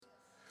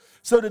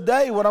So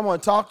today what I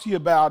want to talk to you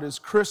about is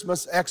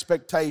Christmas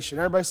expectation.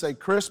 Everybody say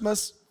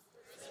Christmas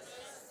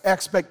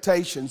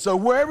expectation. So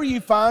wherever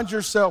you find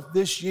yourself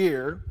this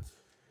year,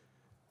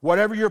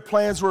 whatever your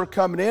plans were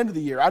coming into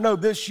the year. I know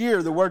this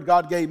year the word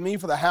God gave me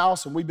for the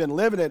house, and we've been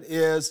living it,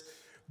 is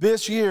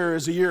this year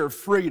is a year of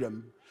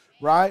freedom,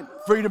 right?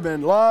 Freedom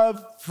in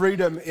love,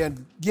 freedom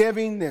in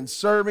giving and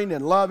serving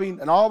and loving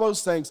and all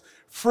those things.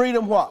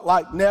 Freedom what?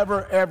 Like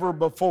never ever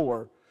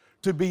before,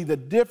 to be the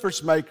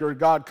difference maker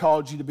God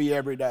called you to be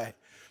every day.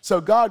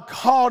 So God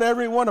called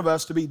every one of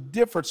us to be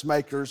difference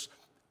makers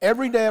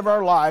every day of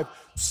our life.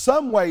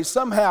 Some way,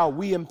 somehow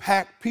we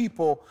impact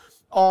people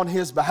on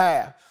His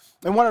behalf.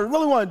 And what I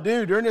really want to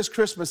do during this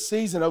Christmas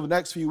season over the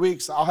next few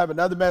weeks, I'll have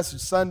another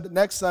message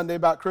next Sunday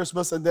about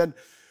Christmas, and then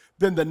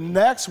the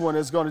next one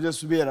is going to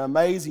just be an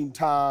amazing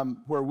time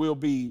where we'll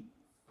be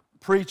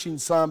preaching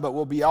some, but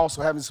we'll be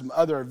also having some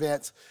other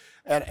events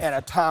and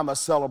a time of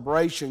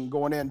celebration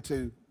going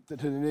into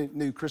the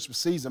new Christmas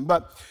season.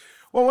 But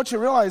what I want you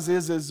to realize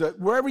is that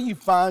wherever you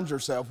find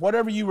yourself,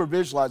 whatever you were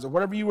visualizing,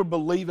 whatever you were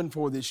believing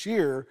for this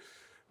year,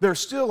 there's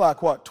still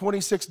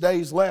 26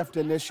 days left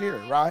in this year,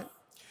 right?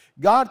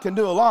 God can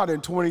do a lot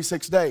in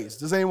 26 days.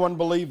 Does anyone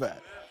believe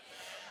that?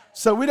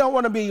 So we don't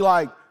want to be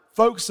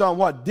focused on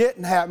what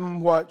didn't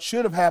happen, what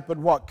should have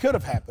happened, what could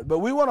have happened. But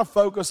we want to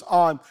focus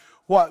on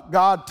what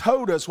God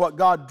told us, what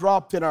God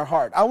dropped in our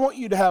heart. I want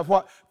you to have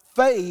what?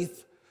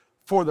 Faith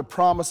for the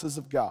promises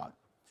of God.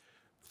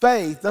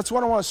 Faith, that's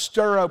what I want to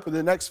stir up in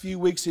the next few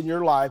weeks in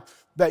your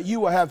life, that you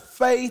will have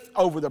faith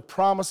over the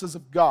promises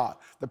of God.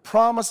 The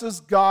promises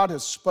God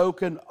has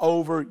spoken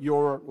over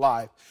your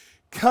life.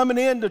 Coming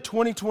into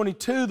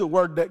 2022, the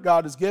word that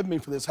God has given me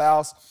for this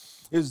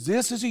house is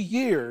this is a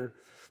year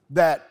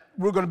that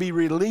we're going to be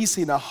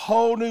releasing a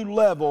whole new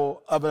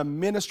level of a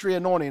ministry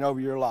anointing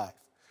over your life.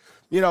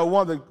 You know,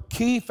 one of the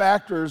key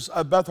factors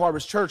of Bethel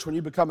Harvest Church when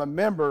you become a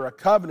member, a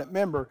covenant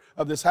member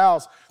of this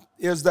house,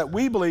 is that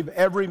we believe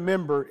every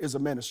member is a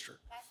minister.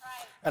 That's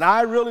right. And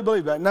I really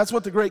believe that. And that's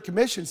what the Great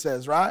Commission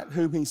says, right?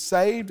 Whom He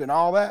saved and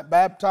all that,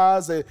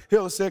 baptized,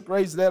 heal the sick,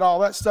 raise the dead, all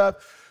that stuff.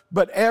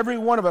 But every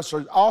one of us,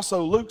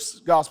 also Luke's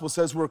gospel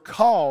says we're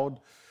called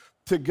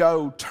to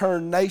go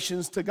turn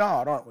nations to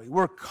God, aren't we?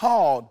 We're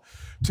called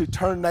to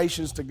turn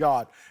nations to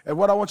God. And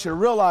what I want you to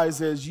realize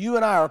is you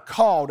and I are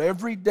called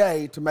every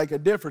day to make a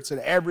difference in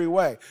every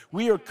way.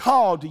 We are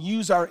called to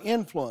use our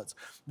influence.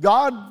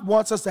 God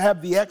wants us to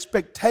have the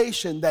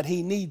expectation that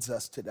He needs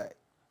us today.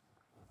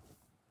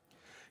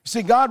 You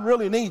see, God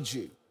really needs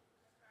you.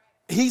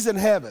 He's in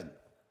heaven.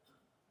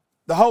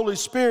 The Holy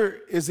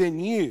Spirit is in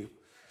you.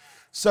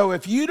 So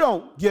if you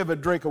don't give a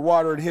drink of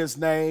water in His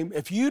name,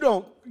 if you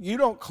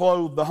don't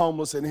clothe the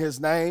homeless in His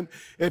name,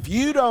 if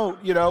you don't,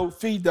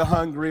 feed the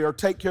hungry or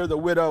take care of the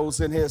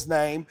widows in His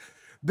name,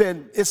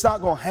 then it's not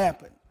going to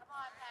happen.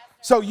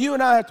 So you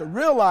and I have to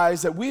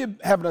realize that we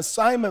have an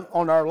assignment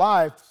on our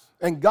life,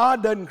 and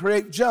God doesn't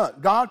create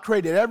junk. God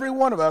created every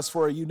one of us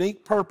for a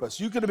unique purpose.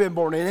 You could have been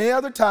born in any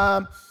other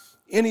time,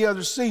 any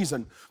other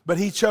season, but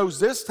He chose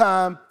this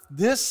time,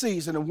 this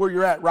season, and where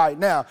you're at right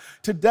now.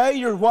 Today,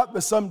 you're what?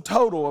 The sum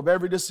total of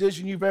every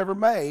decision you've ever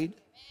made.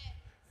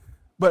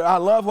 But I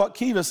love what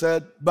Kiva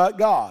said, but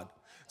God.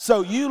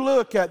 So you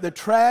look at the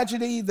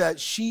tragedy that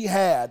she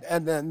had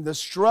and then the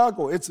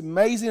struggle. It's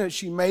amazing that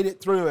she made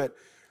it through it.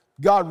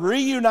 God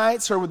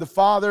reunites her with the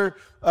father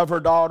of her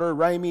daughter,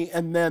 Rami,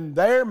 and then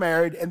they're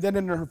married. And then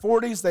in her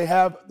 40s, they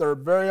have their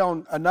very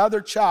own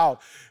another child.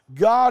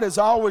 God is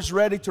always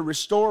ready to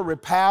restore,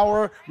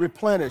 repower,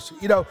 replenish.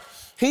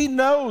 He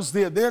knows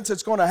the events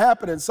that's going to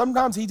happen, and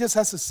sometimes He just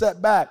has to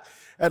sit back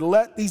and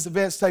let these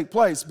events take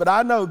place. But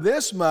I know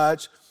this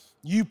much,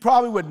 you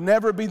probably would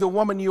never be the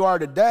woman you are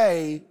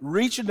today,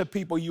 reaching the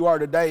people you are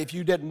today, if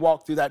you didn't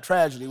walk through that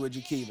tragedy, would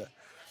you, Kiva?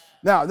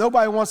 Now,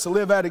 nobody wants to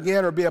live that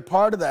again or be a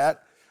part of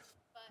that,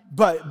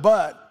 but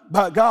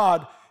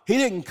God, He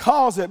didn't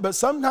cause it, but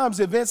sometimes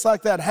events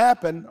like that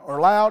happen or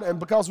allowed, and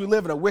because we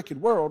live in a wicked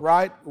world,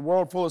 right? A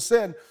world full of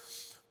sin.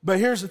 But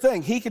here's the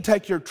thing, He can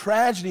take your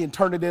tragedy and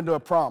turn it into a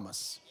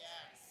promise.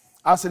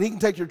 I said He can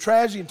take your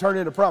tragedy and turn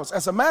it into a promise.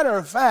 As a matter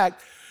of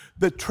fact,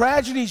 the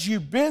tragedies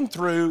you've been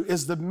through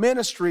is the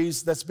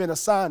ministries that's been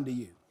assigned to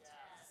you.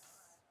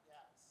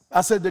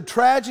 I said the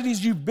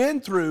tragedies you've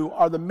been through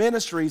are the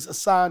ministries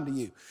assigned to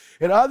you.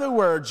 In other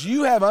words,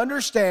 you have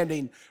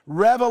understanding,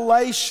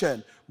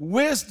 revelation,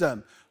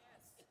 wisdom,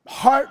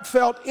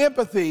 heartfelt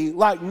empathy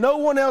like no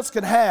one else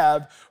can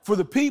have for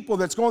the people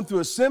that's going through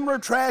a similar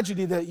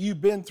tragedy that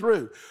you've been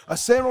through, a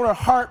similar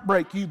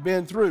heartbreak you've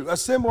been through, a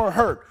similar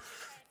hurt.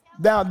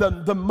 Now,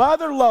 the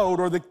mother lode,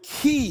 or the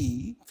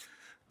key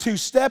to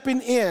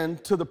stepping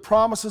into the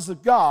promises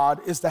of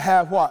God, is to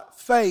have what?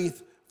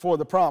 Faith for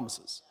the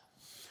promises.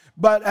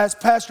 But as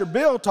Pastor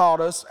Bill taught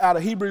us out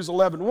of Hebrews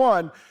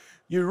 11:1,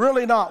 you're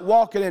really not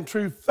walking in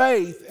true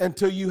faith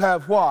until you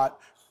have what?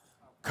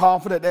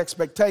 Confident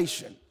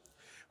expectation.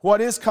 What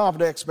is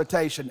confident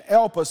expectation?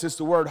 Elpis is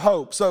the word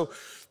hope. So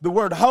the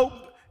word hope,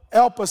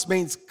 elpis,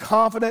 means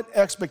confident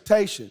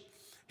expectation.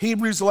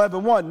 Hebrews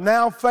 11:1.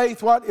 Now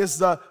faith, what? Is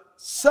the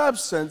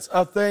substance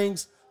of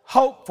things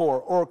hoped for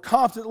or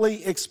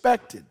confidently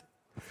expected.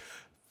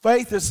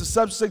 Faith is the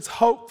substance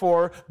hoped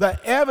for, the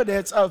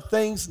evidence of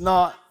things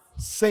not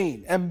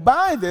seen. And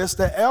by this,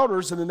 the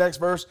elders in the next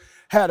verse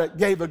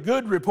gave a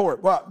good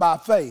report by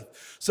faith.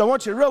 So I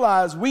want you to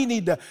realize we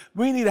need to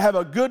have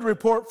a good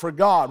report for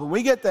God. When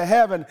we get to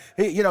heaven,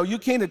 you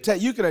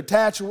can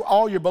attach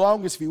all your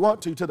belongings if you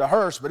want to the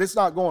hearse, but it's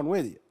not going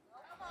with you.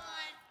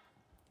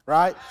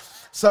 Right?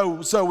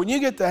 So when you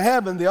get to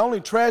heaven, the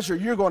only treasure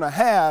you're going to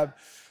have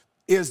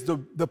is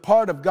the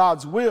part of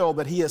God's will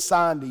that he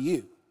assigned to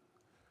you.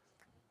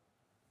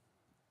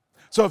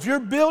 So if you're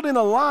building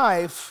a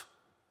life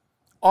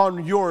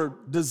on your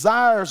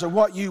desires and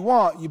what you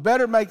want, you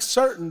better make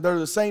certain they're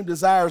the same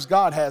desires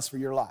God has for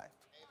your life.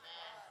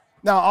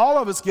 Now, all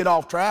of us get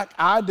off track.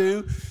 I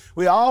do.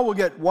 We all will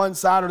get one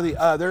side or the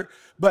other.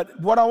 But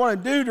what I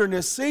want to do during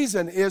this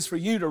season is for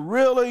you to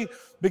really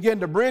begin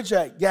to bridge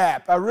that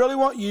gap. I really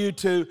want you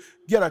to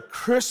get a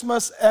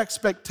Christmas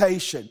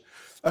expectation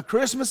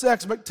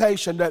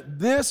that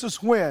this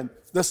is when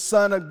the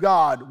Son of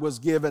God was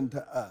given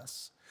to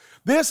us.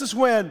 This is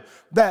when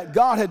that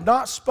God had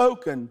not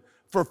spoken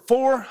for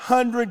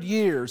 400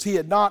 years. He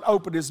had not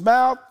opened his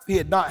mouth. He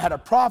had not had a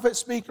prophet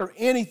speak or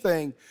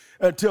anything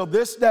until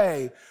this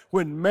day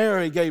when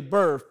Mary gave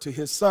birth to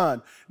his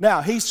son.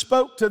 Now, he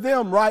spoke to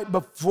them right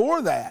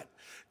before that,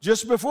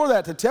 just before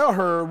that, to tell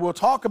her, we'll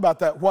talk about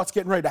that, what's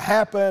getting ready to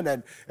happen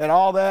and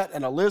all that,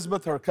 and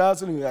Elizabeth, her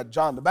cousin, who had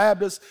John the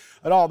Baptist,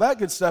 and all that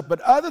good stuff.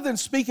 But other than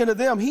speaking to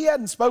them, he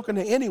hadn't spoken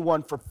to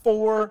anyone for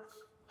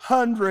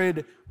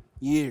 400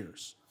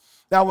 years.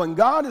 Now, when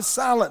God is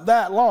silent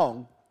that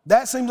long,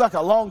 that seems like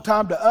a long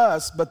time to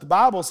us, but the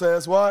Bible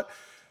says what?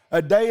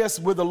 A day is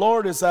with the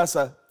Lord is us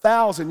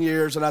 1,000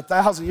 years, and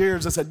 1,000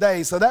 years is a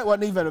day. So that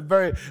wasn't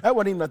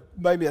even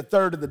maybe a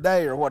third of the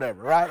day or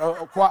whatever, right?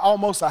 Or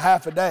almost a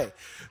half a day.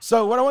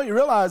 So what I want you to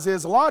realize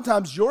is a lot of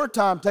times your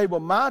timetable,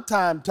 my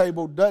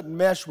timetable doesn't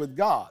mesh with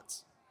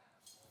God's.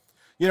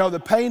 You know, the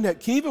pain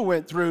that Kiva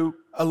went through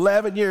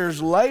 11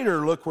 years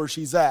later, look where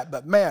she's at.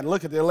 But man,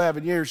 look at the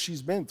 11 years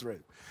she's been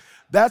through.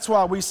 That's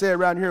why we say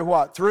around here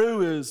what?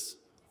 Through is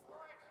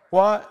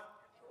what?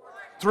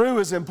 Through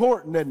is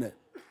important, isn't it?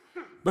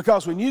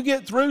 Because when you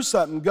get through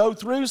something, go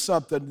through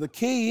something, the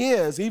key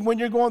is, even when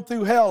you're going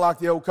through hell, like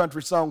the old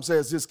country song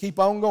says, just keep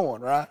on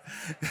going, right?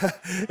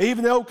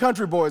 Even the old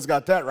country boys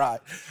got that right.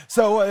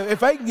 So if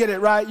they can get it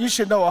right, you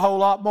should know a whole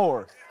lot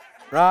more,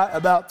 right,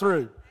 about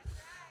through.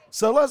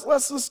 So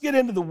let's get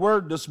into the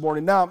word this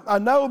morning. Now, I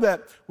know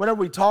that whenever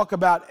we talk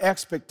about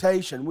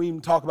expectation, we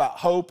even talk about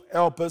hope,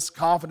 elpis,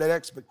 confident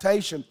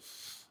expectation.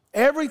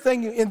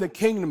 Everything in the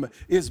kingdom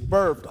is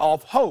birthed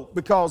off hope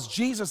because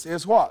Jesus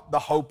is what? The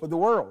hope of the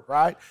world,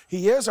 right?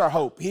 He is our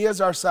hope. He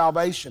is our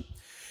salvation.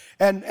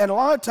 And a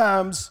lot of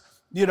times,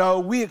 you know,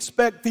 we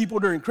expect people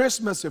during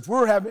Christmas, if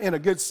we're having in a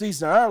good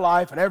season in our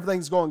life and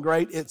everything's going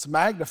great, it's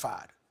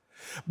magnified.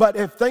 But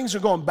if things are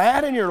going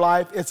bad in your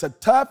life, it's a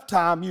tough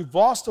time. You've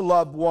lost a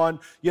loved one.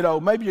 You know,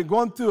 maybe you're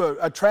going through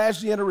a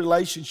tragedy in a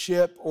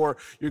relationship, or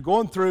you're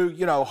going through,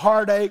 you know,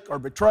 heartache or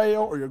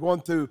betrayal, or you're going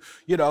through,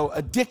 you know,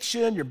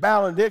 addiction, you're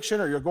battling addiction,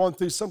 or you're going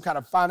through some kind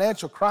of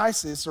financial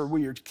crisis, or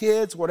with your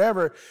kids,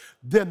 whatever,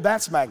 then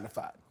that's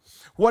magnified.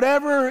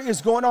 Whatever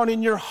is going on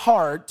in your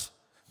heart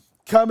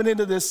coming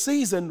into this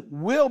season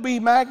will be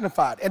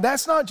magnified. And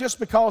that's not just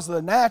because of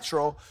the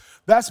natural,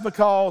 that's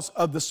because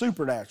of the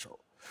supernatural.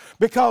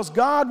 Because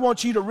God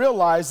wants you to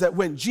realize that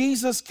when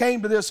Jesus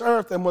came to this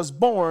earth and was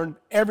born,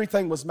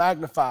 everything was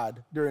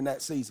magnified during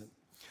that season.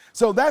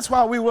 So that's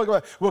why we look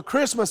at, well,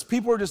 Christmas,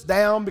 people are just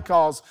down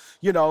because,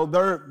 you know,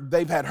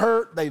 they've had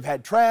hurt, they've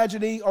had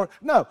tragedy, or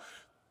no.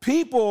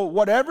 People,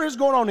 whatever is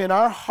going on in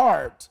our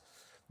heart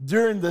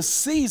during the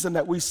season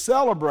that we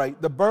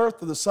celebrate the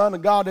birth of the Son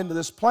of God into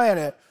this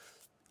planet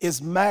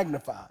is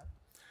magnified.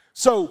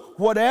 So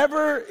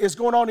whatever is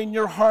going on in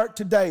your heart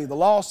today, the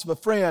loss of a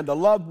friend, a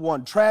loved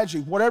one,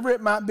 tragedy, whatever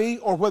it might be,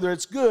 or whether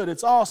it's good,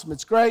 it's awesome,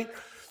 it's great,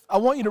 I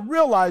want you to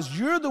realize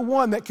you're the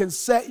one that can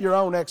set your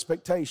own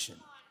expectation.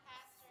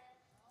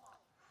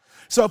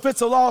 So if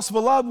it's a loss of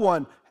a loved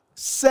one,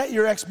 set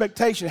your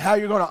expectation, how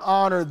you're going to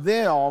honor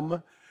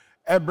them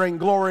and bring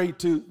glory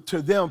to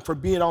them for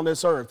being on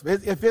this earth.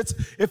 If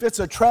it's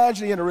a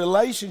tragedy in a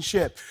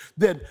relationship,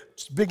 then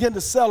begin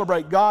to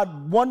celebrate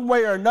God one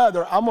way or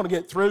another. I'm going to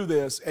get through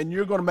this, and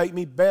you're going to make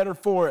me better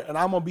for it, and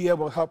I'm going to be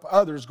able to help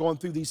others going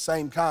through these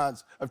same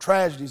kinds of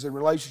tragedies and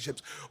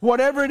relationships.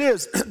 Whatever it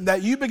is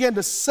that you begin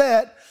to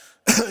set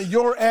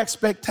your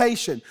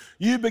expectation,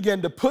 you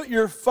begin to put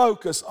your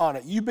focus on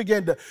it. You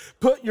begin to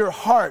put your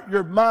heart,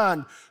 your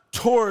mind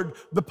toward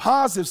the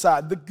positive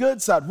side, the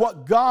good side,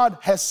 what God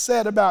has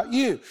said about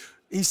you.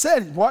 He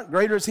said, what?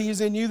 Greater is he is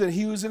in you than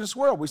he who is in this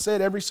world. We say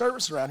it every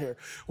service around here.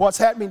 What's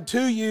happening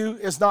to you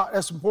is not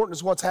as important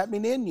as what's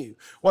happening in you.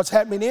 What's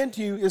happening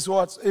into you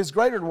is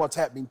greater than what's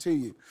happening to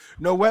you.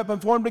 No weapon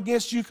formed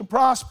against you can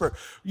prosper.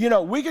 You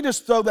know, we can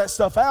just throw that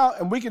stuff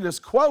out and we can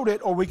just quote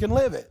it, or we can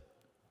live it.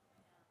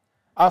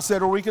 I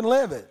said, or we can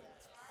live it.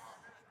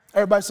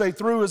 Everybody say,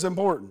 through is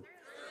important.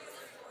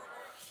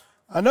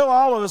 I know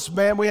all of us,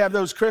 man, we have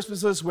those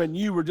Christmases when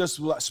you were just,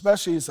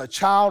 especially as a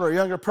child or a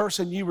younger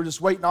person, you were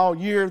just waiting all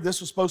year. This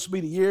was supposed to be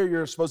the year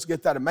you're supposed to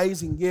get that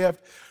amazing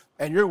gift,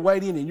 and you're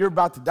waiting and you're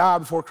about to die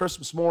before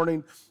Christmas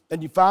morning,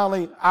 and you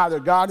finally either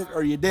got it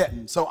or you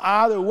didn't. So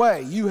either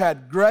way, you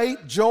had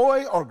great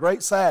joy or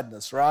great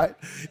sadness, right?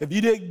 If you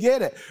didn't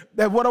get it.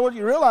 Then what I want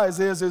you to realize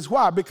is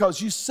why?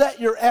 Because you set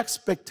your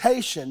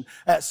expectation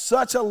at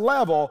such a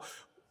level,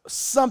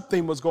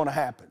 something was going to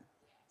happen.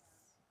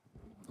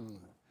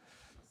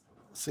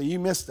 See, you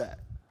missed that.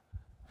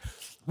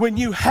 When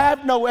you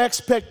have no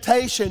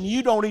expectation,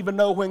 you don't even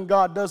know when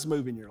God does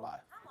move in your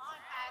life. Come on,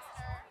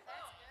 Pastor.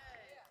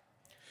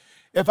 That's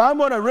good. If I'm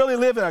going to really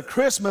live in a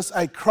Christmas,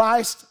 a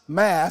Christ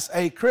Mass,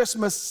 a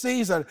Christmas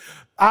season,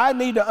 I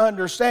need to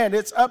understand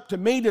it's up to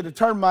me to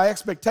determine my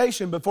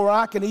expectation before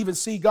I can even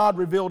see God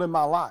revealed in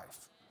my life.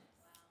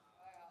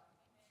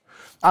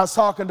 I was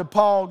talking to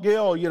Paul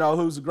Gill,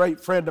 who's a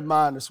great friend of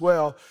mine as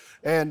well,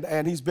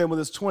 and he's been with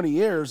us 20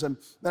 years. And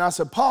then I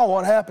said, Paul,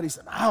 what happened? He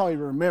said, I don't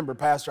even remember,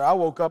 Pastor. I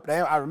woke up,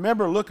 I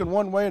remember looking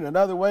one way and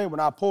another way. When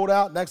I pulled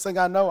out, next thing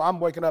I know, I'm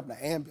waking up in an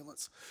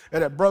ambulance.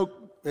 And it broke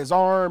his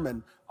arm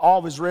and all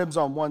of his ribs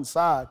on one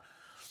side.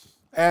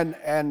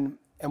 And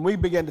we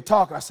began to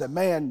talk. I said,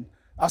 man,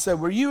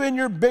 were you in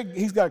your big,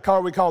 he's got a car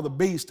we call the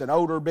Beast, an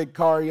older big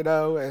car,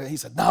 And he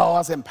said, no, I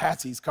was in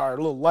Patsy's car, a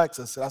little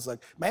Lexus. And I was like,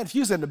 man, if you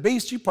was in the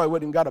Beast, you probably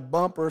wouldn't even got a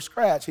bump or a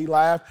scratch. He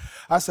laughed.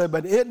 I said,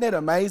 but isn't it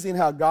amazing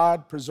how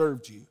God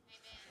preserved you?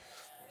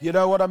 You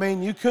know what I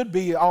mean? You could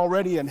be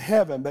already in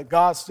heaven, but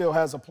God still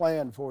has a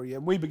plan for you.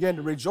 And we begin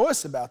to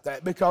rejoice about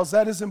that because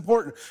that is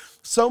important.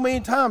 So many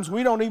times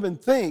we don't even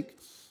think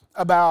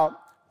about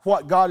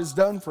what God has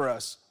done for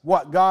us,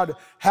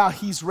 how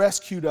he's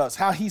rescued us,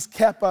 how he's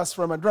kept us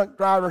from a drunk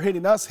driver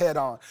hitting us head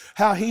on,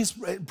 how he's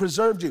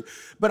preserved you.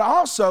 But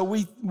also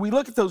we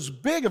look at those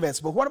big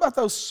events, but what about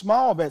those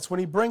small events when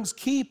he brings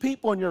key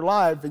people in your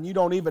life and you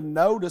don't even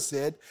notice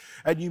it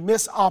and you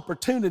miss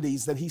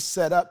opportunities that he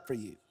set up for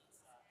you?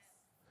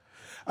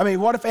 I mean,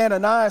 what if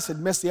Ananias had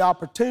missed the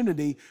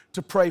opportunity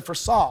to pray for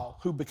Saul,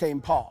 who became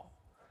Paul?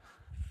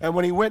 And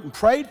when he went and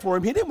prayed for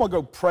him, he didn't want to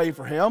go pray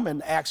for him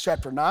in Acts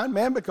chapter 9,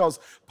 man, because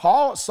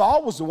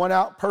Saul was the one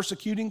out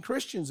persecuting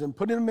Christians and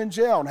putting them in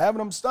jail and having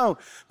them stoned.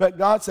 But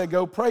God said,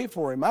 go pray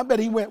for him. I bet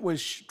he went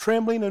with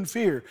trembling and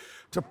fear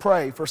to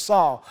pray for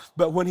Saul.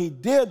 But when he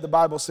did, the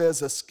Bible says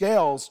the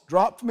scales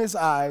dropped from his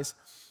eyes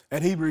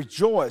and he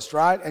rejoiced,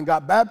 right, and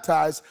got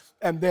baptized.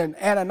 And then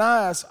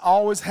Ananias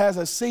always has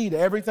a seed.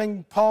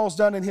 Everything Paul's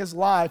done in his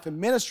life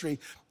and ministry,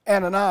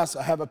 Ananias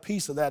will have a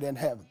piece of that in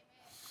heaven.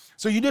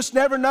 So you just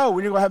never know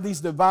when you're going to have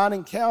these divine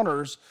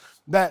encounters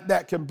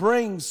that can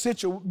bring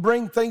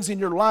things in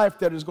your life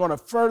that is going to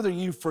further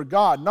you for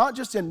God, not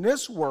just in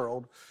this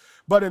world,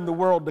 but in the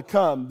world to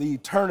come, the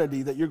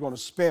eternity that you're going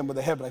to spend with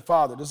the Heavenly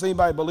Father. Does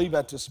anybody believe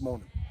that this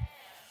morning?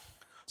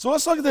 So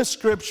let's look at this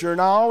scripture, and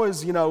I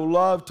always,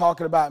 love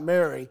talking about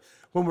Mary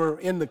when we're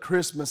in the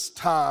Christmas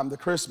time, the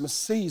Christmas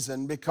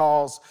season,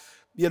 because,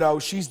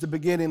 she's the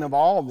beginning of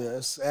all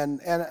this.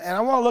 And I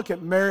want to look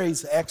at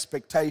Mary's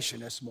expectation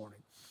this morning.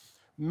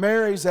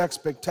 Mary's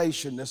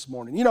expectation this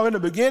morning. In the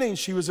beginning,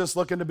 she was just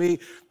looking to be,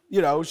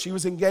 she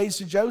was engaged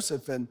to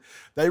Joseph, and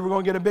they were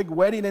going to get a big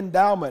wedding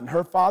endowment.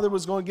 Her father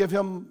was going to give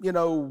him,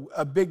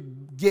 a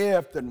big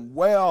gift and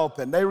wealth,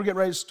 and they were getting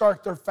ready to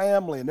start their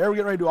family, and they were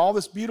getting ready to do all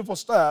this beautiful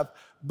stuff,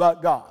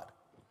 but God.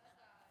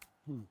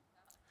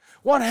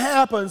 What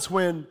happens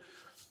when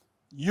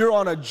you're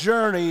on a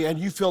journey and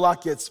you feel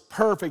like it's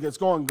perfect, it's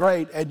going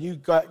great, and you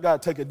got to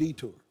take a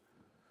detour?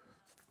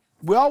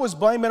 We always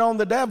blame it on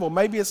the devil.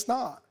 Maybe it's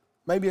not.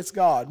 Maybe it's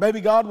God. Maybe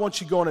God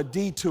wants you to go on a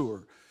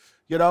detour.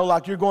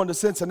 Like you're going to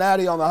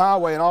Cincinnati on the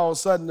highway and all of a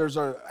sudden there's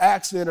an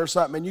accident or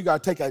something and you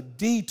got to take a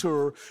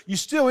detour. You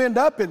still end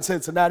up in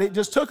Cincinnati. It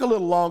just took a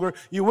little longer.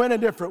 You went a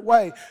different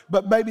way,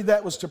 but maybe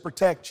that was to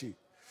protect you.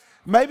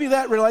 Maybe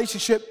that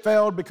relationship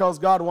failed because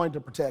God wanted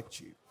to protect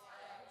you.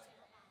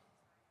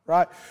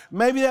 Right?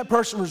 Maybe that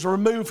person was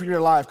removed from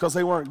your life because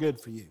they weren't good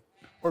for you.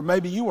 Or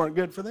maybe you weren't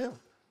good for them.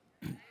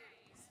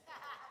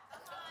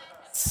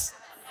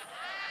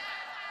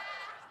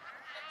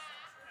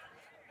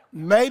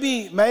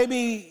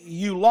 Maybe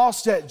you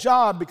lost that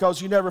job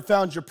because you never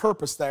found your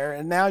purpose there,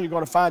 and now you're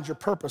going to find your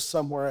purpose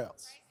somewhere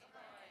else.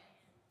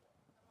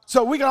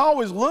 So we can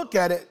always look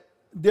at it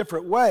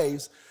different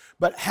ways,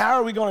 but how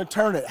are we going to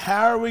turn it?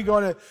 How are we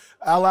going to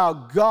allow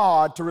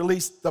God to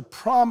release the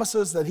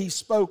promises that he's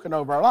spoken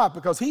over our life?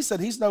 Because he said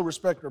he's no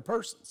respecter of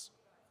persons.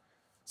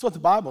 That's what the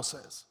Bible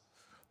says.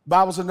 The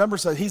Bible's a number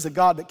says he's a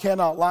God that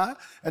cannot lie,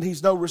 and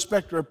he's no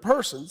respecter of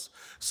persons.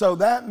 So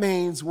that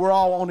means we're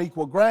all on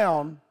equal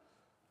ground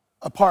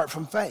apart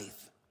from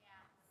faith.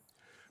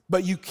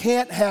 But you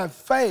can't have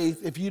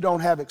faith if you don't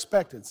have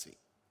expectancy.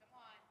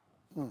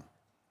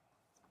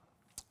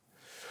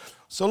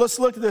 So let's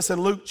look at this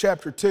in Luke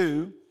chapter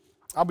 2.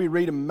 I'll be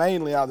reading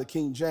mainly out of the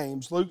King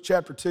James. Luke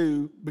chapter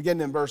 2,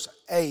 beginning in verse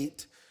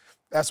 8,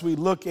 as we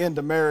look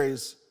into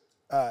Mary's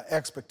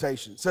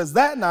expectation. It says,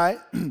 that night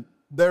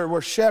there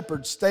were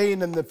shepherds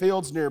staying in the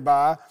fields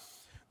nearby.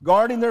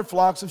 guarding their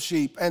flocks of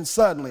sheep. And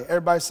suddenly,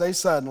 everybody say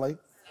suddenly,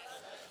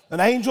 an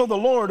angel of the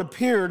Lord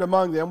appeared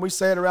among them. We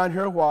say it around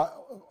here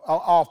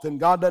often.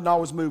 God doesn't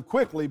always move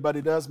quickly, but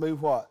he does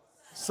move what?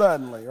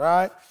 Suddenly,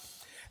 right?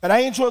 An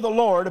angel of the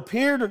Lord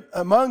appeared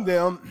among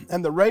them,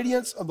 and the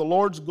radiance of the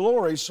Lord's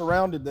glory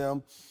surrounded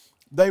them.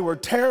 They were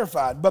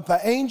terrified, but the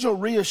angel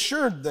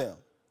reassured them.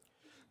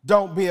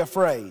 Don't be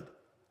afraid.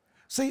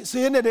 See,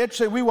 isn't it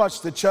interesting? We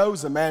watched The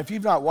Chosen, man. If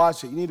you've not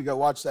watched it, you need to go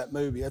watch that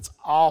movie. It's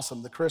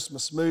awesome, the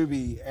Christmas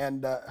movie.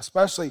 And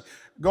especially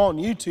go on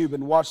YouTube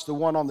and watch the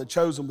one on The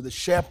Chosen with the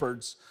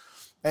shepherds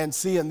and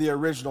seeing the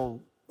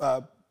original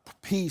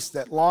piece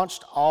that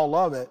launched all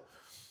of it.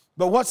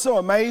 But what's so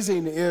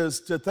amazing is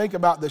to think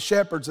about the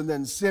shepherds and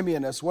then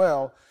Simeon as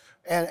well.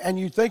 And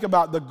you think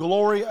about the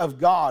glory of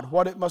God,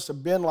 what it must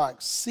have been like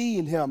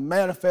seeing him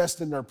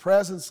manifest in their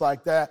presence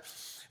like that.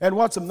 And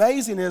what's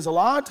amazing is a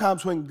lot of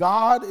times when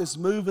God is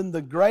moving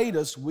the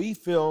greatest, we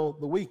feel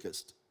the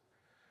weakest.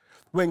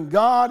 When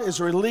God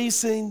is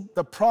releasing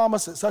the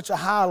promise at such a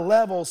high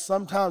level,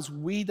 sometimes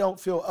we don't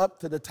feel up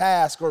to the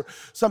task, or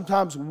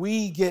sometimes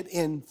we get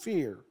in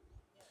fear.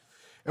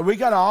 And we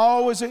got to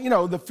always,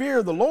 the fear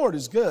of the Lord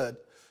is good,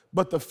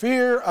 but the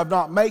fear of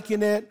not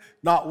making it,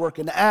 not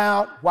working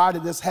out, why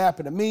did this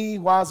happen to me?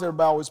 Why is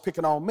everybody always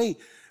picking on me?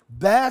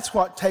 That's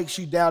what takes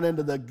you down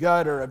into the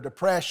gutter of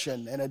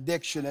depression and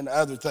addiction and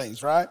other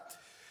things, right?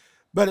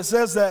 But it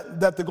says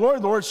that the glory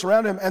of the Lord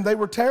surrounded him, and they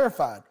were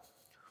terrified.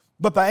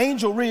 But the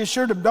angel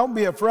reassured them, don't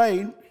be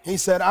afraid. He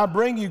said, I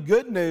bring you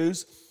good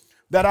news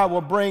that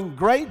will bring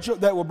great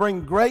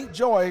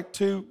joy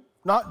to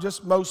not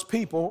just most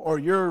people or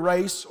your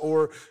race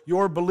or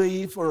your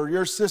belief or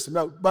your system,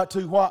 no, but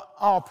to what?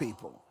 All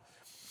people.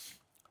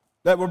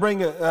 That will bring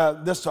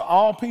this to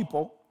all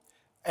people.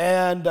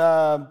 And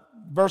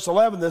verse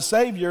 11, the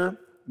Savior,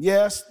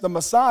 yes, the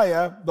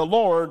Messiah, the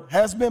Lord,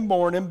 has been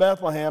born in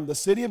Bethlehem, the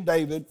city of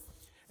David,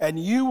 and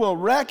you will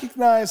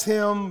recognize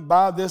him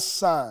by this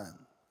sign.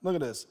 Look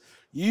at this.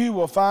 You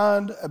will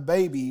find a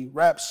baby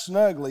wrapped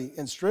snugly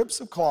in strips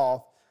of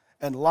cloth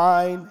and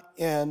lying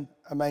in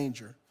a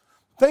manger.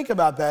 Think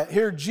about that.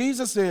 Here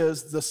Jesus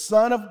is the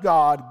Son of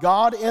God,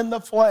 God in the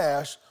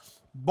flesh,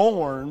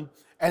 born,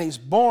 and he's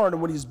born,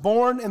 and when he's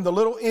born in the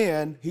little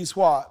inn, he's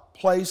what?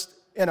 Placed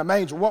in a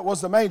manger. What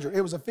was the manger?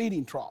 It was a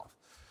feeding trough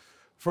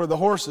for the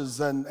horses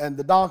and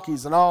the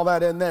donkeys and all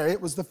that in there.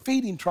 It was the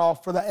feeding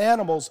trough for the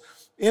animals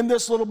in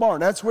this little barn.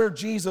 That's where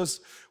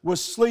Jesus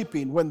was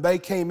sleeping when they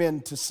came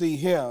in to see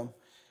him,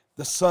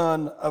 the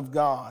Son of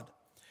God.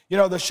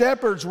 The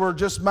shepherds were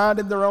just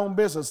minding their own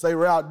business. They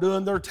were out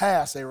doing their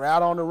tasks. They were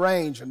out on the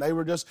range, and they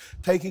were just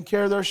taking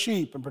care of their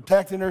sheep and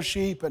protecting their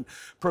sheep and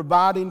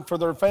providing for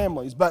their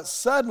families. But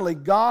suddenly,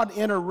 God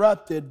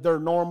interrupted their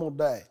normal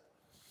day.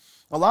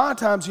 A lot of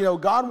times,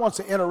 God wants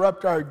to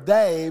interrupt our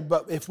day,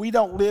 but if we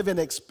don't live in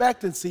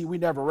expectancy, we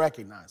never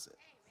recognize it.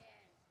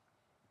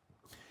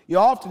 You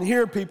often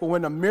hear people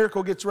when a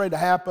miracle gets ready to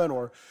happen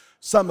or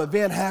some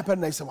event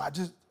happened, they say, well,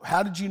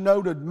 how did you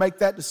know to make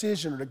that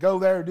decision or to go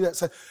there or do that?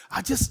 So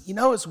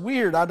it's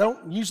weird. I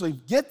don't usually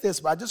get this,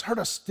 but I just heard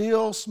a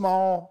still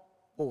small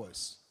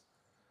voice.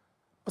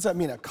 What's that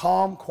mean? A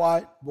calm,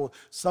 quiet voice,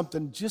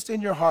 something just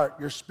in your heart,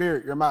 your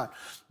spirit, your mind.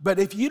 But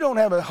if you don't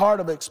have a heart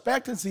of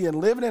expectancy and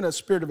living in a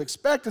spirit of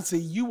expectancy,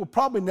 you will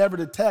probably never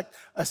detect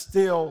a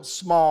still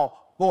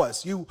small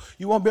voice. You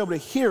won't be able to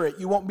hear it.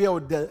 You won't be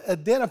able to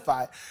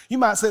identify it. You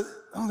might say,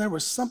 oh, there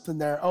was something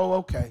there. Oh,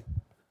 okay.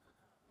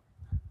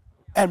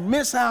 And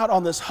miss out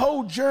on this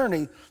whole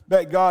journey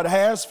that God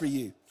has for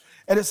you.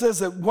 And it says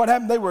that what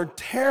happened, they were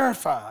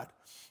terrified.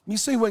 You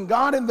see, when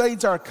God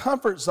invades our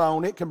comfort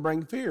zone, it can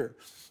bring fear.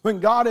 When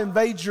God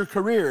invades your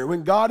career,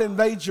 when God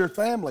invades your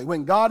family,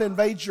 when God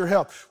invades your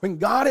health, when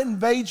God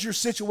invades your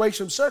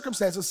situation,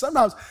 circumstances,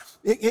 sometimes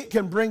it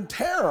can bring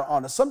terror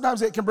on us.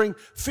 Sometimes it can bring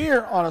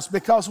fear on us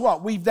because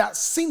what? We've not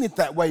seen it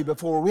that way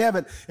before. We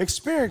haven't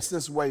experienced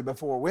this way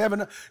before.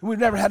 We've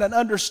never had an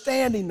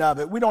understanding of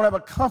it. We don't have a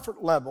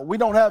comfort level. We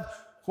don't have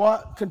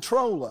what?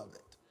 Control of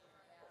it.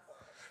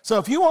 So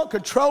if you want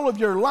control of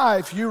your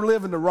life, you're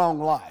living the wrong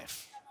life.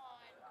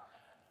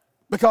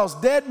 Because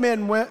dead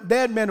men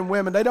and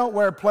women, they don't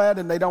wear plaid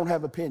and they don't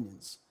have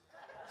opinions,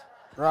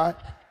 right?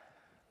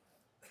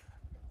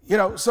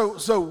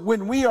 So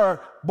when we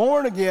are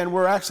born again,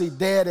 we're actually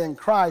dead in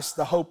Christ,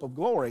 the hope of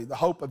glory, the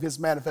hope of his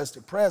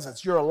manifested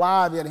presence. You're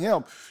alive in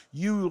him.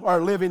 You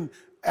are living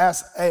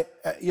as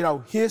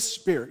his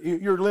spirit.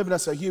 You're living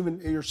as a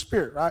human, your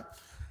spirit, right?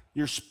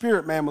 Your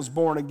spirit man was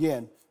born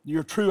again.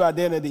 Your true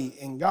identity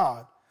in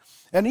God.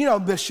 And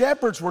the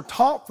shepherds were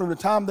taught from the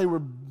time they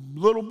were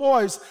little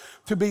boys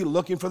to be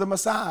looking for the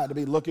Messiah,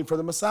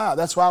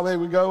 That's why they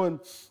would go and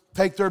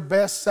take their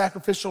best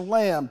sacrificial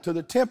lamb to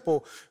the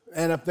temple.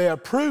 And if they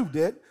approved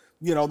it,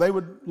 they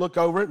would look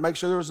over it, make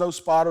sure there was no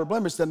spot or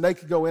blemish. Then they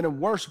could go in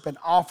and worship and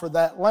offer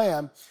that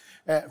lamb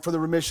for the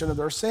remission of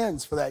their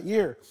sins for that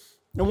year.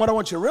 And what I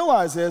want you to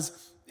realize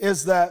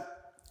is that,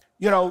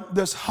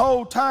 this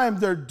whole time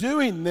they're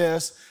doing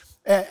this,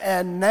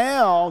 And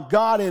now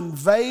God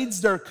invades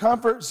their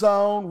comfort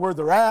zone, where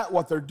they're at,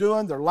 what they're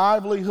doing, their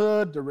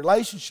livelihood, their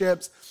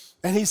relationships.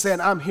 And he's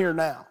saying, I'm here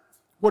now.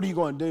 What are you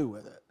going to do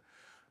with it?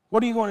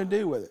 What are you going to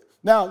do with it?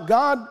 Now,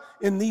 God,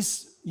 in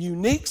these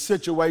unique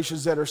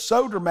situations that are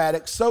so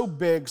dramatic, so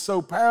big,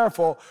 so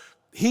powerful,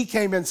 he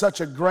came in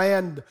such a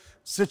grand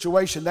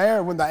situation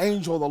there. When the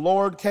angel of the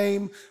Lord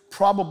came,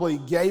 probably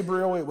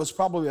Gabriel, it was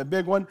probably a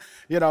big one,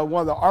 one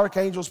of the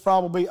archangels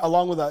probably,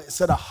 along with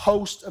a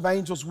host of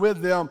angels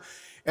with them.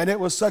 And it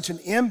was such an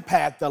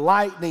impact, the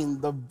lightning,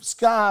 the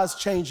skies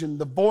changing,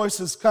 the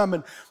voices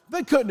coming.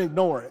 They couldn't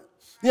ignore it.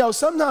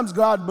 Sometimes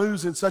God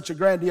moves in such a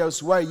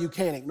grandiose way, you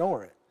can't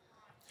ignore it.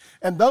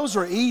 And those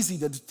are easy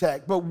to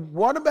detect. But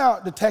what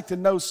about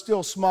detecting those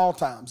still small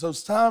times?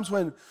 Those times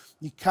when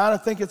you kind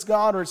of think it's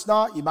God or it's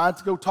not. You might have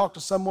to go talk to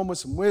someone with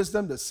some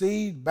wisdom to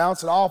see,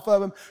 bounce it off of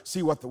them,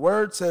 see what the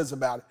word says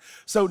about it.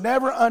 So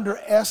never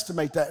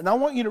underestimate that. And I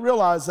want you to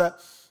realize that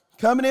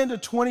coming into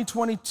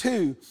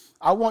 2022,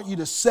 I want you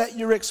to set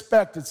your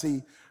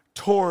expectancy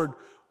toward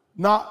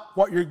not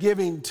what you're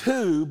giving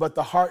to, but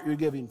the heart you're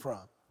giving from.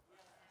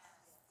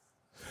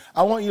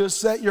 I want you to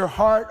set your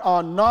heart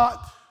on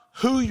not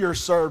who you're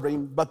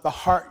serving, but the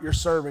heart you're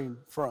serving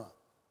from.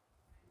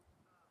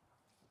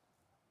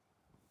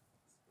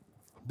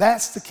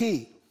 That's the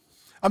key.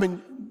 I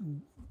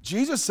mean,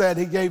 Jesus said,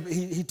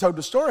 he told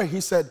the story.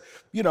 He said,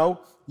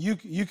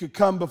 you could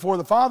come before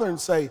the Father and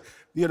say,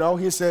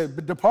 he said,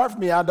 but depart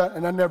from me,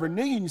 and I never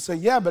knew you. And you say,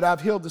 yeah, but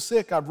I've healed the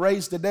sick, I've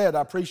raised the dead,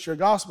 I preached your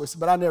gospel. He said,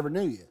 but I never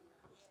knew you.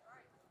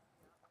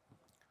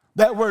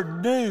 That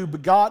word "knew,"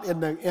 begot in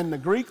the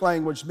Greek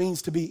language,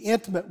 means to be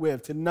intimate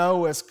with, to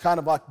know as kind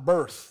of like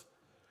birth.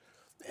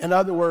 In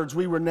other words,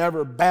 we were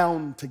never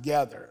bound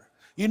together.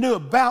 You knew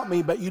about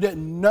me, but you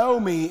didn't know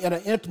me in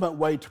an intimate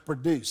way to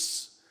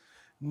produce.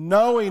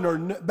 Knowing, or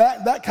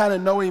that kind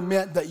of knowing,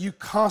 meant that you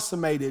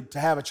consummated to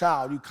have a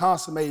child. You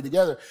consummated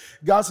together.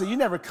 God said, you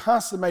never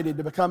consummated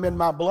to become in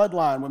my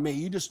bloodline with me.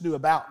 You just knew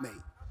about me.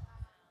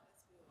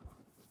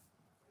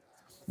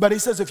 But he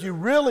says, if you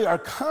really are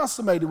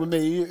consummated with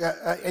me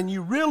and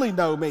you really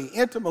know me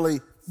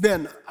intimately,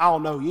 then I'll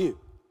know you.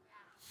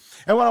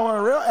 And what I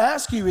want to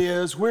ask you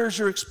is, where's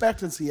your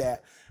expectancy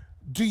at?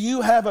 Do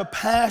you have a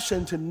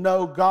passion to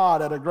know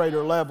God at a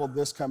greater level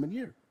this coming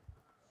year?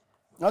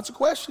 That's a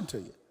question to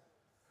you.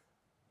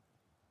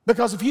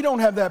 Because if you don't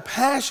have that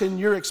passion,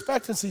 your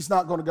expectancy is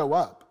not going to go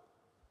up.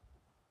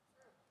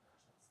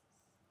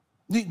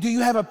 Do you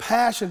have a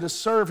passion to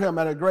serve him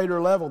at a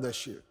greater level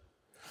this year?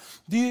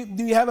 Do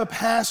you have a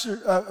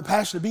passion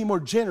to be more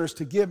generous,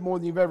 to give more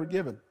than you've ever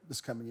given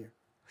this coming year?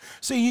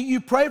 See,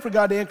 you pray for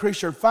God to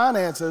increase your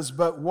finances,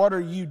 but what are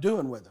you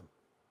doing with them?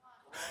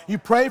 You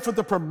pray for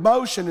the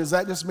promotion. Does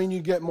that just mean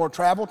you get more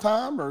travel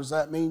time? Or does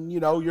that mean,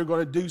 you're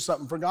going to do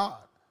something for God?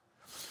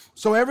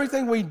 So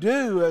everything we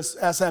do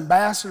as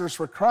ambassadors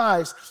for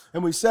Christ,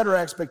 and we set our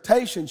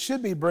expectations,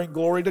 should be bring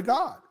glory to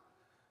God.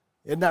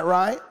 Isn't that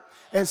right?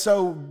 And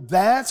so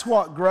that's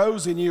what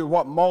grows in you,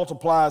 what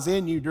multiplies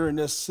in you during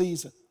this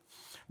season.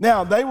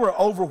 Now, they were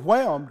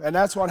overwhelmed, and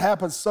that's what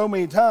happens so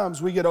many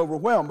times. We get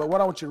overwhelmed. But what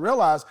I want you to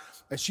realize,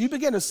 as you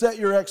begin to set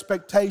your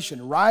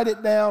expectation, write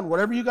it down,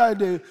 whatever you got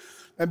to do,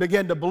 and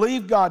begin to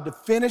believe God to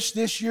finish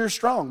this year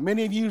strong.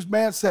 Many of you,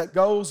 set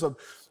goals of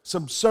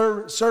some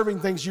serving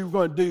things you were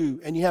going to do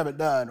and you haven't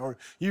done, or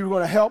you were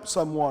going to help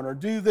someone, or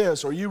do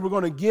this, or you were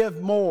going to give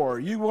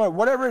more,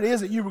 whatever it is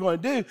that you were going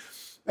to do,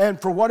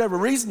 and for whatever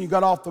reason you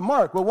got off the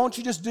mark. Well, won't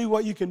you just do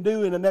what you can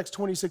do in the next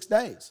 26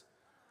 days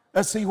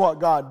and see what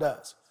God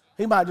does?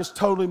 He might just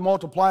totally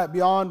multiply it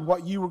beyond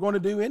what you were going to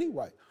do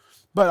anyway.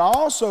 But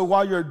also,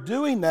 while you're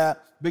doing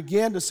that,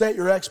 begin to set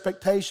your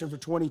expectation for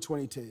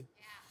 2022.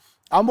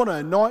 I'm going to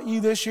anoint you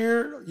this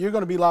year. You're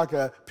going to be like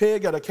a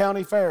pig at a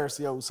county fair, as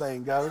the old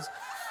saying goes.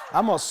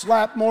 I'm going to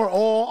slap more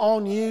oil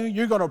on you.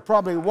 You're going to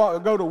probably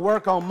go to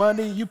work on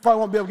Monday. You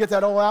probably won't be able to get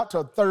that oil out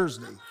till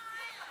Thursday.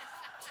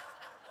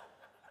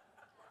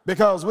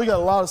 Because we got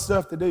a lot of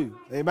stuff to do.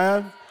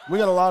 Amen? We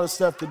got a lot of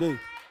stuff to do.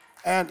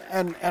 And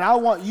I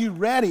want you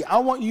ready. I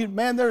want you,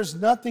 there's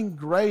nothing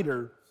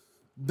greater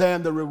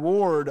than the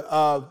reward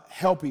of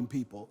helping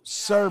people,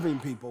 serving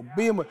people,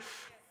 being with.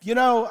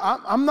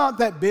 I'm not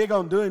that big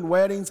on doing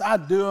weddings. I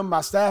do them.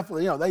 My staff,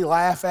 they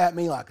laugh at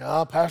me like,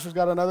 oh, pastor's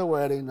got another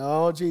wedding.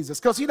 Oh, Jesus.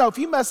 Because, if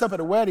you mess up at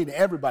a wedding,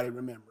 everybody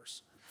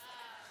remembers.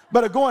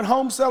 But a going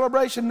home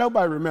celebration,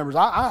 nobody remembers.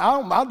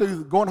 I'll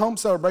do going home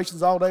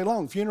celebrations all day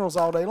long, funerals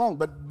all day long.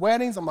 But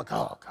weddings, I'm like,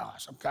 oh,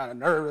 gosh, I'm kind of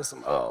nervous.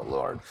 Oh,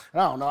 Lord.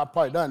 And I don't know, I've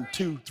probably done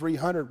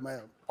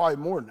 200-300, probably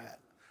more than that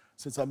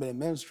since I've been in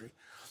ministry.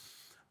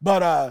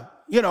 But,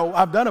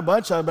 I've done a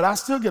bunch of them, but I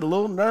still get a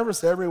little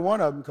nervous every one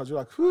of them because you're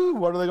like, whew,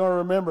 what are they going to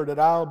remember? Did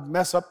I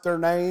mess up their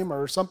name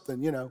or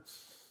something,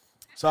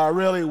 So I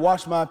really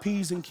watch my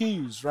P's and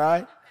Q's,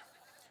 right?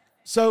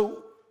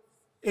 So,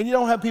 and you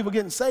don't have people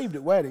getting saved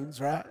at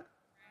weddings, right?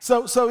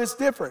 So it's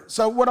different.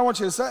 So what I want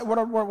you to say, what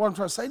I'm trying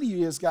to say to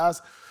you is,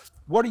 guys,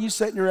 what are you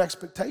setting your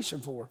expectation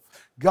for?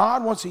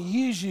 God wants to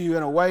use you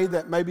in a way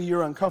that maybe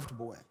you're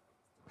uncomfortable with.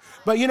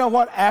 But you know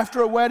what?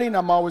 After a wedding,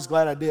 I'm always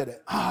glad I did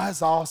it. Oh,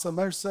 that's awesome.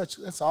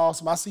 That's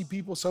awesome. I see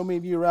people, so many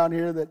of you around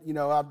here that,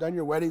 I've done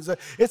your weddings.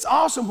 It's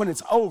awesome when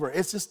it's over.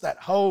 It's just that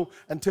whole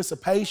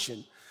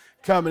anticipation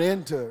coming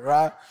into it,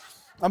 right?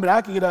 I mean,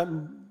 I can get up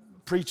and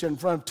preach in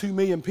front of 2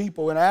 million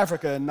people in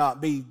Africa and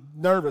not be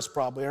nervous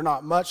probably, or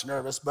not much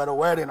nervous, but a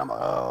wedding, I'm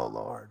like, oh,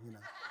 Lord,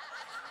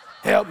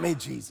 help me,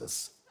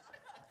 Jesus.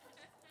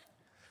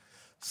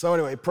 So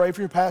anyway, pray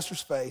for your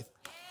pastor's faith.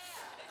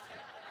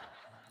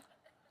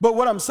 But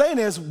what I'm saying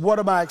is, what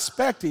am I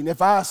expecting?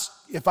 If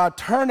I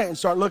turn it and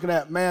start looking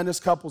at, man, this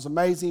couple's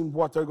amazing,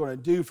 what they're going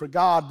to do for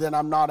God, then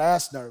I'm not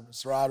as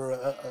nervous, right,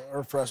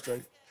 or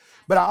frustrated.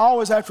 But I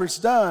always, after it's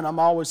done, I'm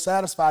always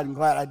satisfied and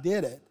glad I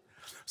did it.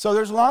 So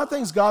there's a lot of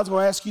things God's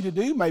going to ask you to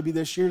do maybe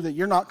this year that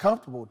you're not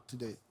comfortable to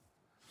do.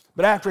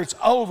 But after it's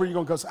over, you're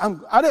going to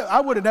go,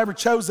 I would have never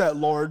chose that,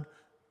 Lord,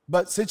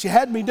 but since you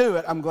had me do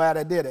it, I'm glad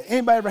I did it.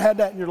 Anybody ever had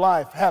that in your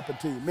life happen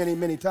to you many,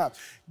 many times?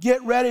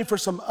 Get ready for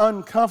some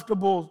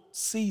uncomfortable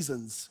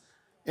seasons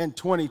in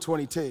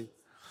 2022,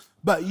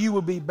 but you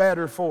will be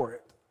better for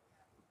it.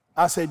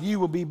 I said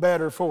you will be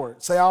better for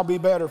it. Say, I'll be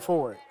better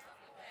for it.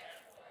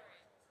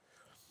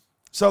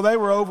 So they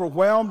were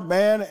overwhelmed,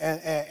 man,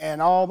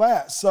 and all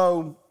that.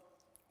 So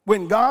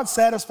when God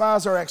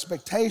satisfies our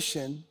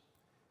expectation,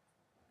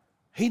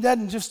 he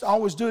doesn't just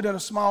always do it in a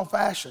small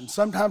fashion.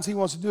 Sometimes he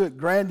wants to do it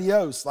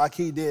grandiose like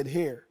he did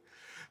here.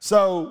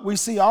 So we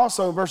see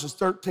also in verses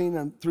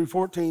 13 through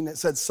 14, it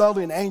said,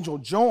 suddenly an angel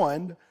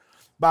joined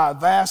by a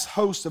vast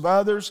host of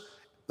others,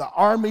 the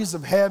armies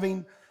of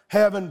heaven,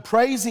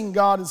 praising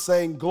God and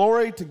saying,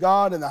 glory to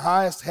God in the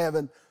highest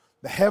heaven,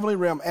 the heavenly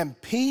realm, and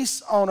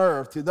peace on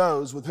earth to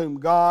those with whom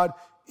God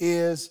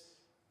is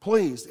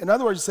pleased. In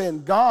other words,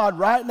 saying God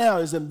right now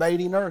is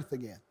invading earth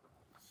again.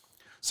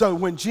 So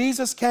when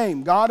Jesus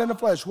came, God in the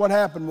flesh, what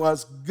happened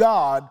was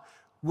God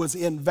was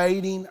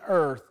invading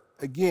earth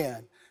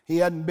again. He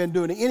hadn't been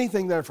doing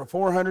anything there for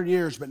 400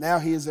 years, but now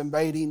he is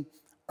invading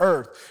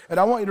earth. And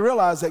I want you to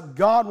realize that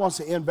God wants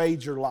to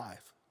invade your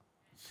life.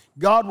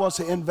 God wants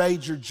to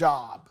invade your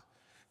job.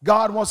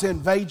 God wants to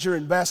invade your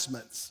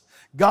investments.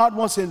 God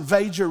wants to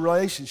invade your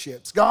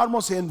relationships. God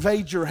wants to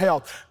invade your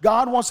health.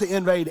 God wants to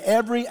invade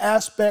every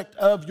aspect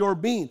of your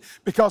being.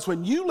 Because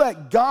when you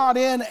let God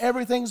in,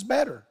 everything's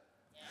better.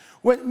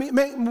 We're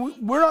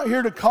not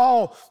here to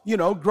call,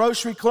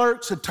 grocery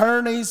clerks,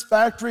 attorneys,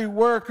 factory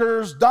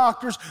workers,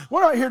 doctors.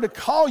 We're not here to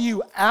call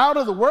you out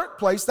of the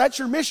workplace. That's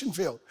your mission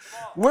field.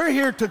 We're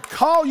here to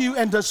call you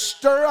and to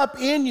stir up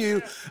in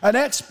you an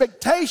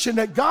expectation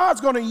that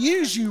God's going to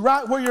use you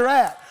right where you're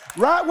at.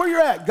 Right where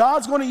you're at,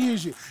 God's going to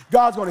use you.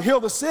 God's going to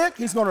heal the sick.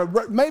 He's going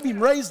to maybe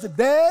raise the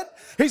dead.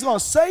 He's going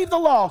to save the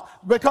lost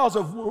because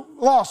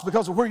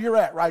of where you're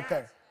at right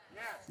there.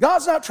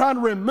 God's not trying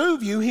to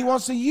remove you. He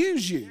wants to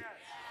use you.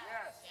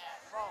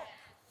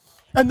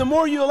 And the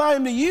more you allow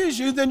him to use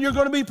you, then you're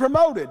going to be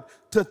promoted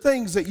to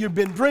things that you've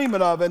been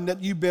dreaming of and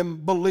that you've been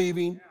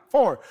believing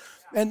for.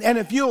 And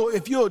if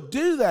you'll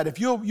do that, if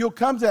you'll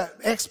come to that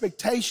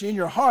expectation in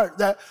your heart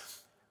that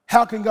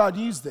how can God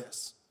use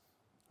this?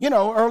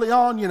 Early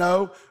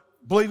on,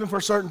 believing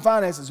for certain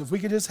finances. If we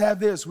could just have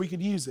this, we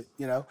could use it,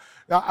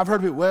 I've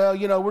heard people,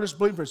 we're just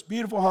believing for this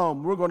beautiful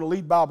home. We're going to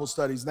lead Bible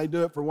studies, and they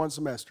do it for one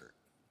semester.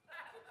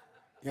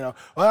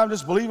 I'm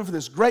just believing for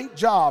this great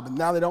job, and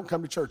now they don't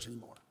come to church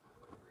anymore.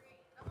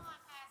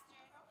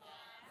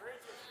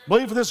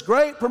 Believe for this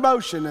great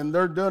promotion, and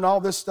they're doing all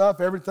this stuff.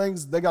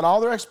 They got all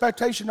their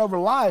expectation over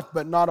life,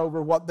 but not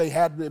over what they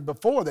had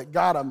before that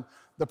got them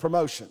the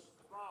promotion.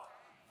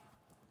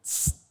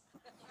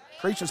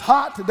 Preaching's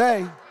hot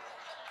today.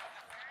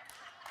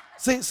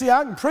 See,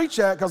 I can preach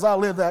that because I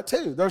live that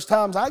too. There's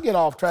times I get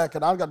off track,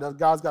 and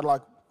God's got to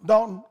like,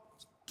 Dalton,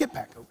 get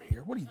back over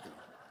here. What are you doing?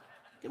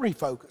 Get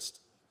refocused.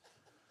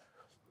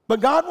 But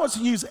God wants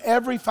to use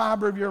every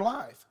fiber of your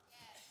life.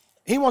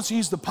 He wants to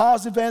use the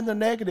positive and the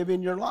negative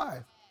in your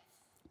life.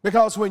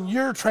 Because when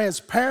you're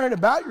transparent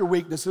about your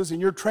weaknesses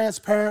and you're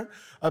transparent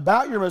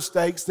about your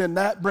mistakes, then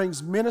that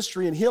brings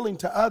ministry and healing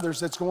to others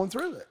that's going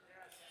through it.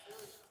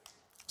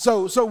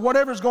 So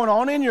whatever's going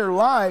on in your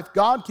life,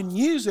 God can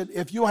use it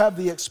if you'll have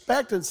the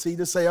expectancy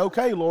to say,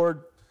 okay,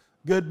 Lord,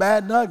 good,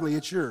 bad, and ugly,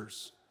 it's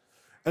yours.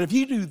 And if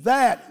you do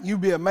that, you'll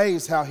be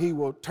amazed how he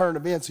will turn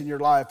events in your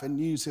life and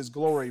use his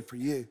glory for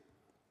you.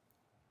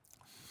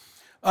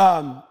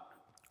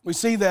 We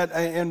see that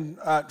in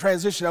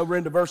transition over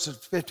into verses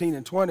 15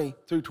 and 20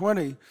 through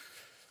 20. It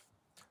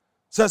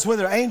says, when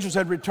their angels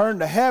had returned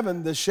to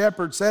heaven, the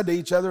shepherds said to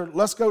each other,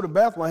 let's go to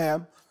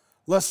Bethlehem.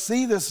 Let's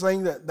see this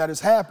thing that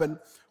has happened,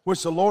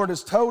 which the Lord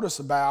has told us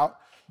about.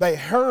 They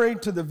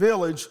hurried to the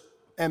village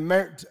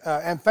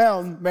and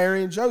found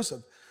Mary and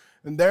Joseph.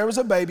 And there was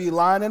a baby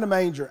lying in a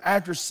manger.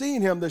 After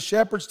seeing him, the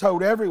shepherds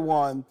told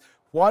everyone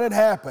what had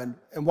happened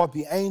and what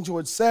the angel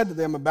had said to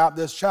them about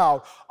this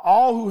child.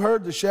 All who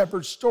heard the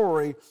shepherd's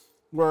story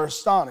were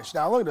astonished.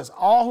 Now look at this.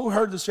 All who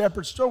heard the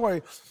shepherd's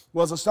story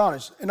was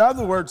astonished. In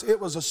other words, it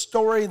was a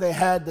story they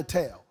had to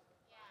tell.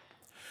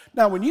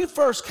 Now, when you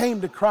first came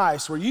to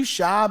Christ, were you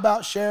shy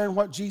about sharing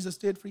what Jesus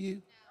did for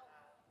you?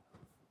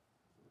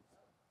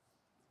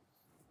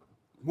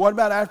 What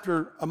about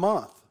after a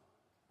month?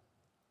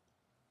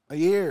 A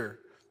year?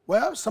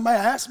 Well, somebody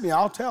asked me,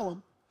 I'll tell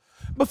them.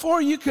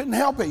 Before, you couldn't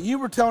help it. You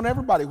were telling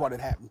everybody what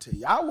had happened to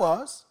you. I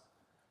was.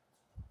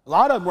 A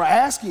lot of them were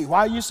asking, why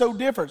are you so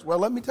different? Well,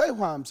 let me tell you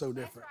why I'm so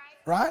different,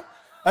 right?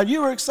 And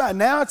you were excited.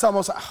 Now it's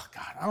almost like, oh,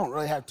 God, I don't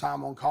really have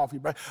time on coffee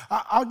break.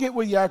 I'll get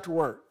with you after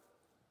work.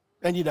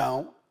 And you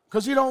don't,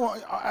 because you don't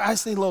want, I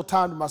just need a little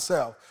time to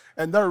myself.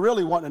 And they're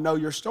really wanting to know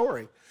your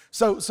story.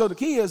 So the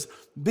key is,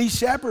 these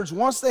shepherds,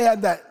 once they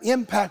had that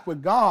impact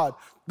with God,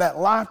 that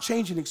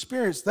life-changing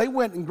experience, they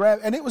went and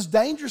grabbed, and it was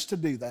dangerous to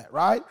do that,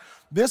 right?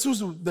 This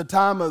was the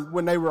time of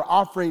when they were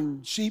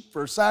offering sheep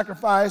for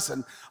sacrifice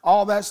and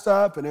all that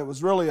stuff, and it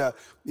was really a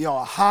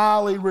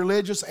highly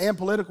religious and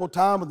political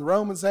time with the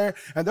Romans there,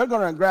 and they're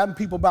going to grab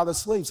people by the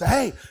sleeve,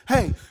 say,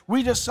 hey,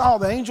 we just saw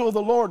the angel of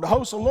the Lord, the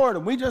host of the Lord,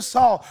 and we just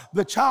saw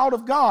the child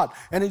of God,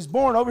 and he's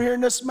born over here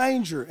in this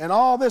manger, and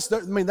all this.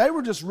 They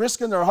were just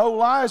risking their whole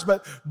lives,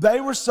 but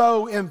they were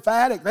so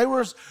emphatic. They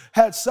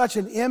had such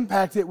an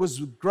impact. It was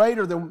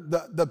greater than,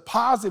 the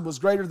positive was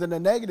greater than the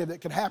negative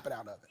that could happen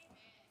out of it.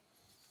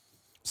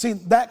 See,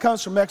 that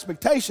comes from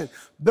expectation.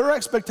 Their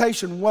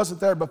expectation wasn't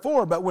there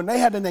before, but when they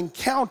had an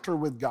encounter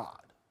with God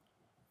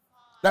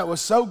that was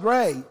so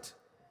great,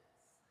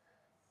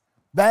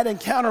 that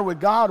encounter with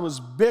God was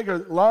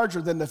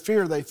larger than the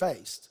fear they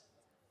faced.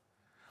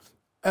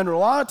 And a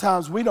lot of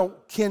times we don't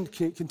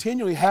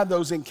continually have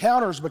those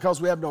encounters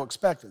because we have no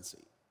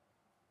expectancy.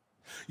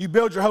 You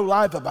build your whole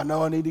life up. I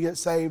know I need to get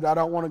saved. I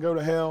don't want to go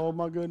to hell. Oh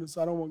my goodness,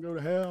 I don't want to go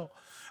to hell.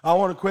 I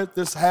want to quit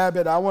this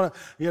habit. I want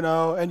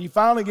to, and you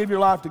finally give your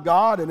life to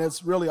God, and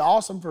it's really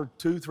awesome for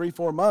 2, 3,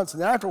 4 months.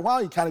 And then after a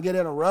while, you kind of get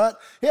in a rut.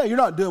 Yeah, you're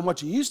not doing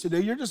what you used to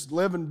do. You're just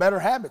living better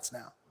habits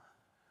now.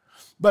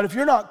 But if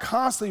you're not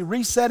constantly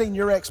resetting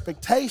your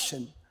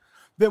expectation,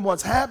 then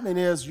what's happening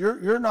is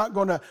you're not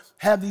going to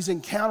have these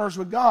encounters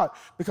with God,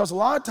 because a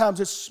lot of times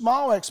it's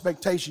small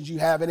expectations you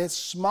have, and it's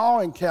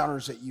small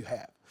encounters that you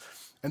have.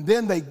 And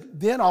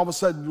then all of a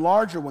sudden,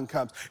 larger one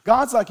comes.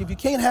 God's like, if you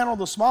can't handle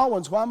the small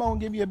ones, why am I going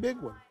to give you a big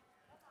one?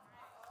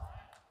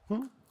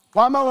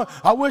 Why am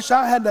I wish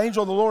I had the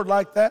angel of the Lord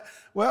like that.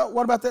 Well,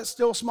 what about that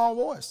still small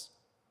voice?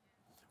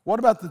 What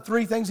about the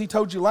 3 things he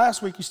told you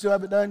last week you still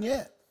haven't done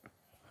yet?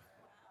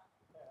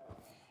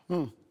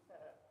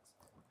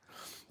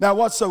 Now,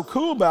 what's so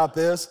cool about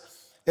this,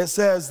 it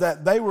says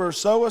that they were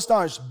so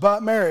astonished.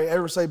 But Mary,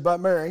 ever say but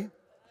Mary?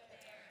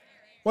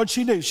 What'd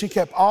she do? She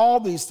kept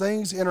all these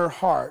things in her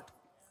heart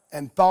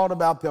and thought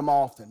about them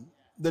often.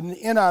 The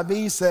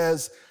NIV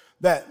says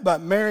that, but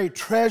Mary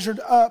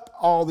treasured up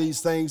all these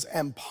things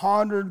and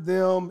pondered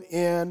them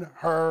in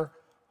her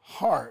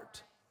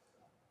heart.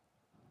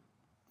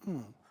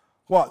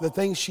 What? The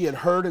things she had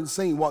heard and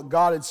seen, what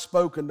God had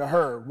spoken to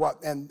her,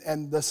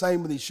 and the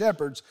same with these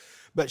shepherds,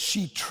 but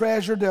she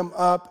treasured them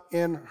up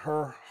in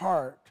her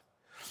heart.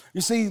 You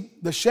see,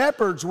 the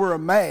shepherds were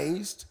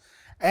amazed,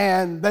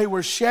 and they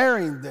were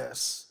sharing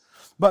this.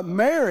 But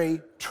Mary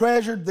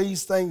treasured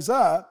these things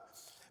up.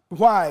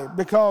 Why?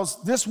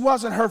 Because this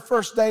wasn't her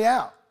first day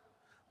out.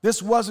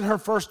 This wasn't her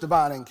first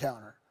divine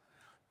encounter.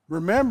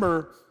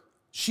 Remember,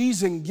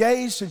 she's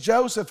engaged to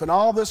Joseph and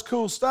all this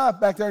cool stuff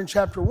back there in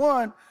chapter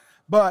 1,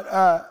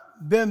 but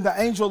then the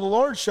angel of the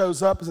Lord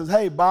shows up and says,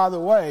 hey, by the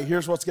way,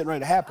 here's what's getting ready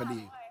to happen to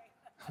you.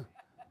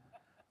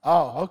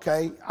 Oh,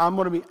 okay.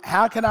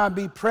 How can I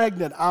be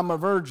pregnant? I'm a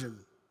virgin.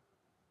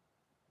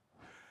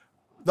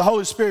 The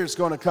Holy Spirit's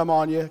going to come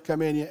in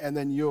you, and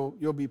then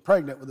you'll be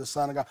pregnant with the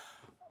Son of God.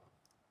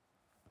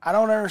 I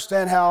don't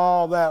understand how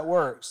all that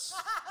works.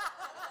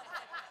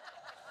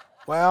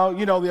 Well,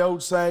 you know the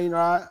old saying,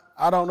 right?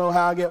 I don't know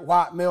how I get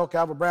white milk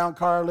out of a brown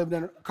cow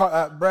living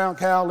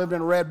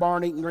in a red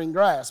barn eating green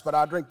grass, but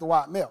I drink the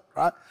white milk,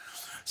 right?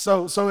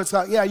 So it's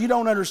like, yeah, you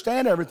don't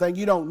understand everything.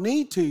 You don't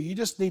need to. You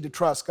just need to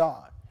trust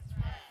God.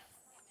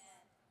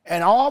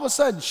 And all of a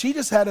sudden, she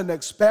just had an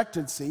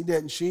expectancy,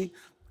 didn't she?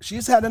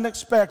 She's had an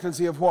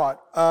expectancy of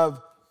what?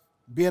 Of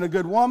being a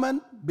good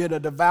woman, being a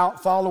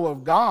devout follower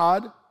of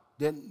God,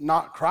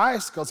 not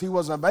Christ, because he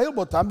wasn't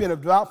available at the time, being a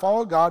devout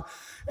follower of God,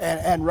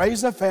 and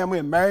raising a family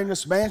and marrying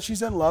this man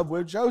she's in love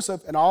with,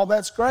 Joseph, and all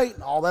that's great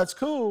and all that's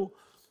cool,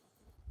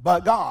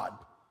 but God.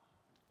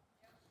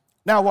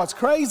 Now, what's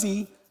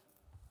crazy,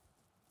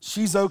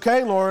 she's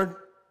okay, Lord,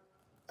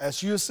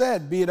 as you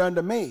said, be it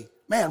unto me.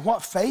 Man,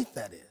 what faith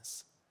that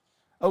is.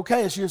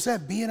 Okay, as you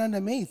said, be it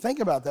unto me. Think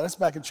about that. That's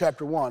back in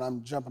chapter 1.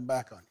 I'm jumping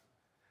back on you.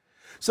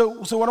 So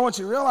what I want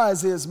you to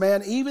realize is,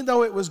 man, even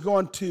though it was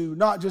going to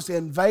not just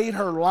invade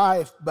her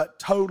life, but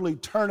totally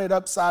turn it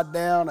upside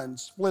down and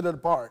split it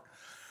apart,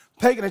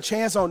 taking a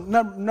chance on,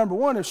 number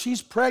one, if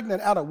she's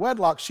pregnant out of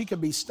wedlock, she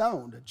could be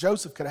stoned.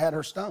 Joseph could have had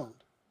her stoned.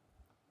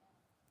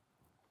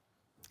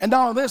 And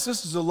not only this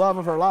is the love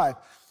of her life.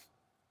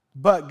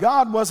 But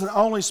God wasn't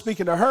only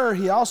speaking to her,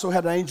 he also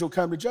had an angel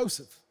come to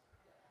Joseph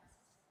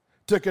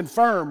to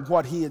confirm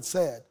what he had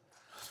said.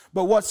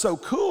 But what's so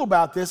cool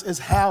about this is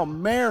how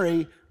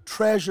Mary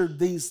treasured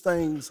these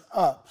things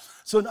up.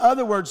 So in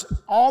other words,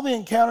 all the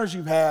encounters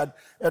you've had,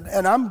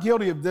 and I'm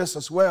guilty of this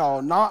as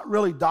well, not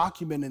really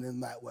documenting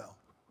them that well.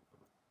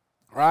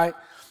 right?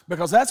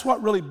 Because that's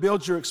what really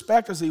builds your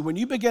expectancy. When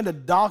you begin to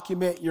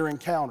document your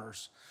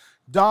encounters,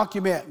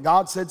 document,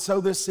 God said,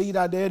 sow this seed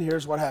I did,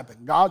 here's what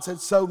happened. God said,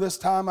 sow this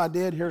time I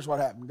did, here's what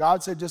happened.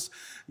 God said, just,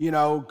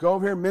 go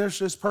over here and minister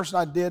to this person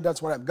I did,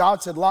 that's what happened.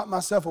 God said, lock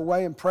myself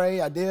away and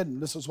pray, I did,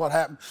 and this is what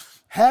happened.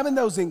 Having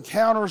those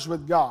encounters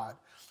with God,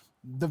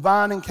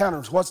 divine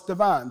encounters, what's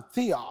divine?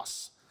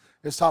 Theos.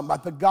 It's talking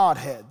about the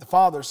Godhead, the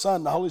Father,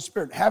 Son, the Holy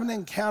Spirit. Having an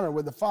encounter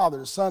with the Father,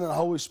 the Son, and the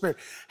Holy Spirit.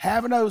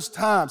 Having those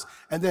times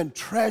and then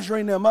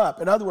treasuring them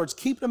up. In other words,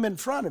 keep them in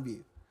front of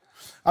you.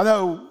 I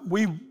know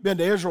we've been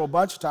to Israel a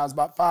bunch of times,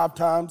 about 5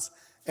 times,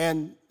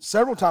 and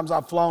several times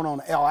I've flown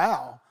on El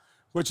Al,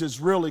 which is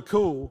really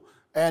cool.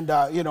 And,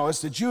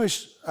 it's the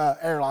Jewish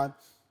airline.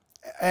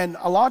 And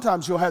a lot of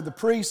times you'll have the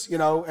priests,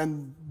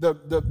 and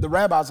the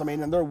rabbis,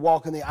 and they're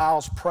walking the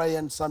aisles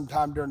praying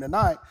sometime during the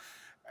night.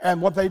 And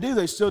what they do,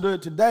 they still do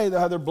it today. They'll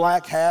have their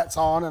black hats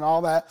on and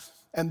all that.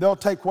 And they'll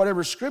take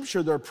whatever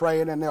scripture they're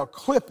praying and they'll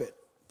clip it,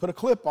 put a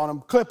clip on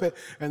them, clip it,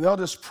 and they'll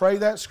just pray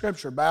that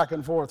scripture back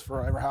and forth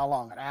for ever how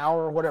long, an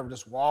hour or whatever,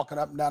 just walking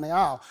up and down the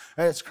aisle.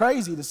 And it's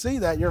crazy to see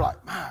that. You're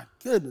like, my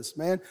goodness,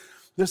 man,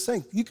 this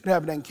thing, you could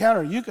have an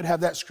encounter. You could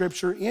have that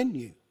scripture in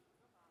you.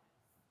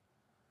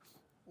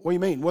 What do you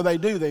mean? Well, they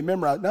do. They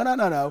memorize. No.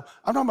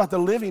 I'm talking about the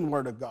living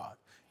word of God.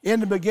 In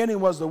the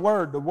beginning was the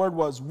Word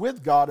was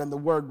with God, and the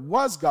Word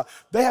was God.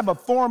 They have a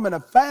form and a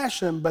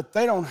fashion, but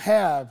they don't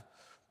have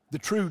the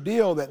true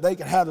deal that they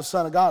can have the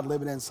Son of God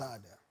living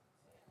inside them.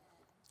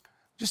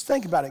 Just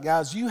think about it,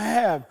 guys. You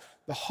have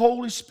the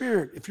Holy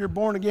Spirit. If you're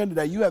born again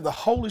today, you have the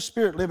Holy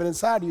Spirit living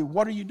inside of you.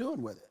 What are you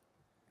doing with it?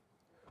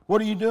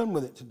 What are you doing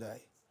with it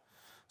today?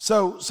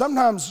 So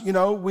sometimes,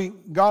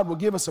 God will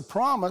give us a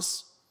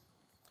promise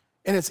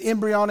in its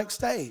embryonic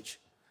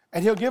stage.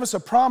 And He'll give us a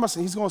promise,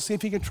 and He's going to see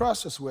if He can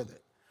trust us with it.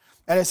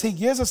 And as He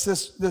gives us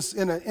this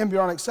in an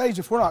embryonic stage,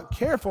 if we're not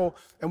careful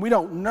and we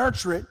don't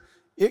nurture it,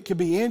 it could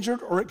be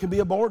injured or it could be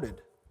aborted.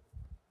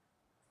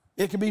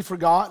 It could be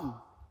forgotten.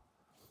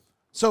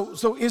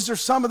 So is there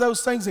some of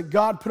those things that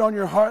God put on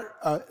your heart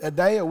a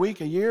day, a week,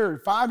 a year, or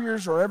 5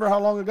 years, or ever how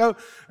long ago,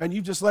 and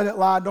you just let it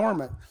lie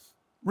dormant?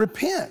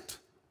 Repent.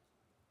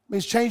 It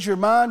means change your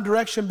mind,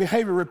 direction,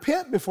 behavior.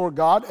 Repent before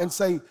God and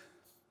say,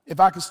 if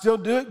I can still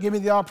do it, give me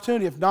the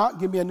opportunity. If not,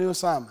 give me a new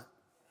assignment.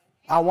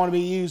 I want to be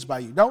used by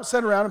you. Don't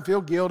sit around and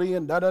feel guilty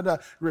and da-da-da.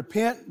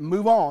 Repent,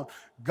 move on.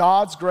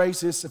 God's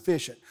grace is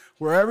sufficient.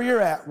 Wherever you're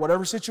at,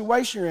 whatever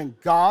situation you're in,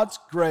 God's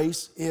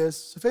grace is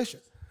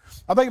sufficient.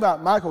 I think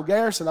about Michael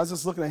Garrison. I was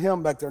just looking at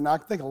him back there, and I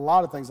can think of a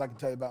lot of things I can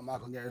tell you about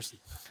Michael Garrison.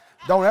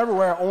 Don't ever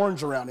wear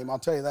orange around him, I'll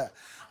tell you that.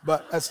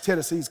 But that's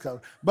Tennessee's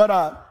code.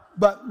 But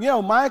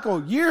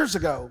Michael, years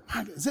ago,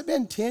 has it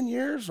been 10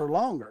 years or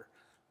longer?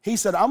 He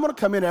said, I'm going to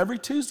come in every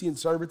Tuesday and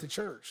serve at the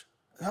church.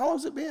 How long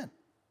has it been?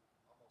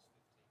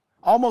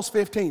 Almost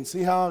 15.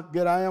 See how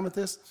good I am at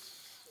this?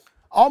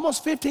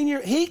 Almost 15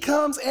 years. He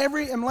comes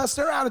unless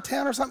they're out of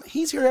town or something,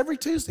 he's here every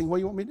Tuesday. What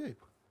do you want me to do?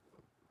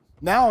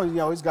 Now,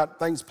 he's got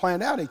things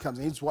planned out. He comes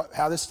in.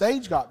 How the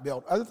stage got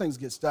built. Other things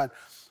gets done.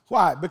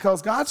 Why?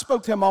 Because God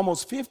spoke to him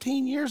almost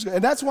 15 years ago.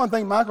 And that's one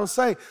thing Michael will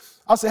say.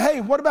 I'll say, hey,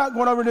 what about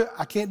going over to,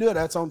 I can't do it.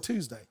 That's on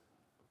Tuesday.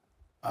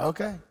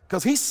 Okay.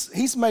 Because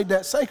he's made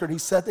that sacred.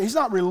 He's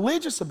not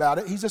religious about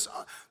it.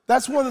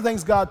 That's one of the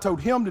things God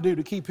told him to do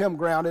to keep him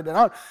grounded.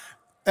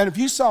 And if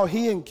you saw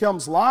he and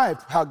Kim's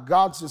life, how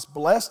God's just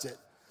blessed it,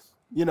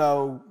 in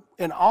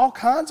all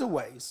kinds of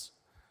ways,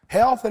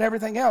 health and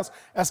everything else,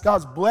 as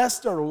God's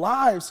blessed their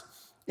lives,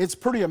 it's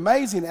pretty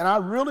amazing. And I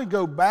really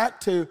go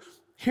back to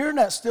hearing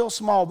that still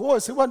small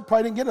voice. It wasn't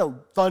probably didn't get a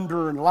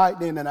thunder and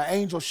lightning and an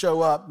angel show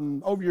up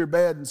and over your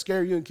bed and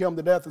scare you and kill them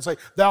to death and say,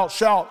 thou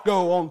shalt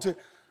go on to.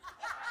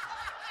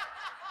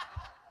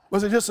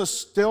 Was it just a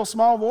still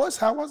small voice?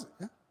 How was it?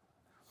 Yeah.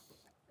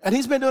 And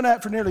he's been doing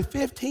that for nearly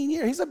 15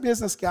 years. He's a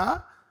business guy.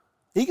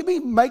 He could be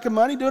making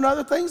money doing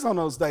other things on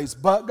those days,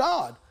 but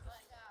God.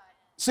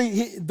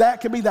 See,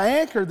 that could be the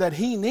anchor that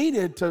he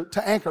needed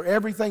to anchor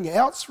everything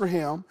else for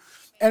him.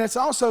 And it's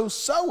also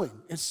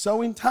sowing. It's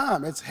sowing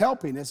time. It's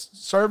helping. It's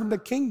serving the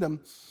kingdom.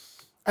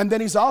 And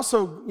then he's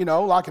also,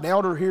 like an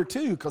elder here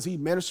too, because he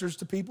ministers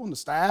to people and the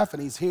staff,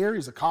 and he's here.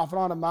 He's a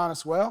confidant of mine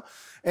as well.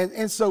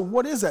 And so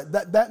what is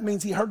that? That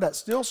means he heard that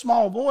still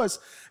small voice,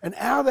 and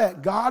out of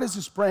that, God has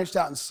just branched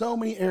out in so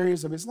many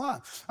areas of his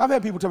life. I've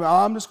had people tell me,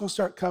 I'm just going to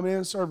start coming in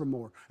and serving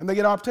more. And they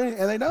get an opportunity,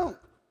 and they don't.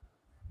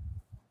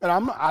 And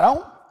I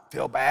don't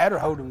feel bad or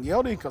hold them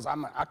guilty because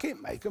I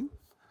can't make them.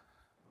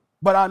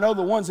 But I know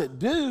the ones that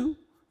do,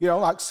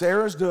 like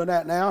Sarah's doing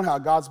that now and how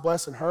God's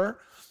blessing her.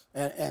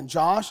 And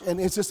Josh,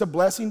 and it's just a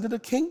blessing to the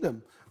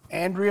kingdom.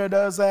 Andrea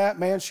does that.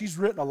 Man, she's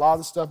written a lot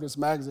of stuff in this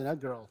magazine. That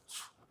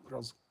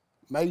girl's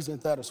amazing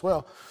at that as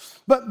well.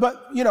 But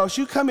as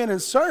you come in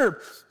and serve,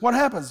 what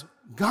happens?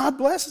 God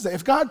blesses it.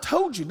 If God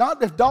told you,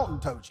 not if Dalton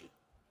told you.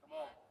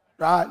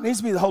 Right? It needs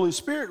to be the Holy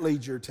Spirit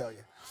leads you or tell you.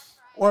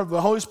 Or if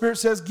the Holy Spirit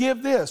says,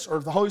 give this. Or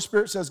if the Holy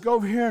Spirit says, go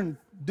over here and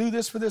do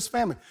this for this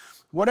family.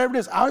 Whatever it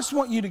is, I just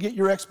want you to get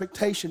your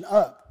expectation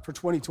up for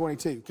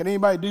 2022. Can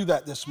anybody do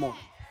that this morning?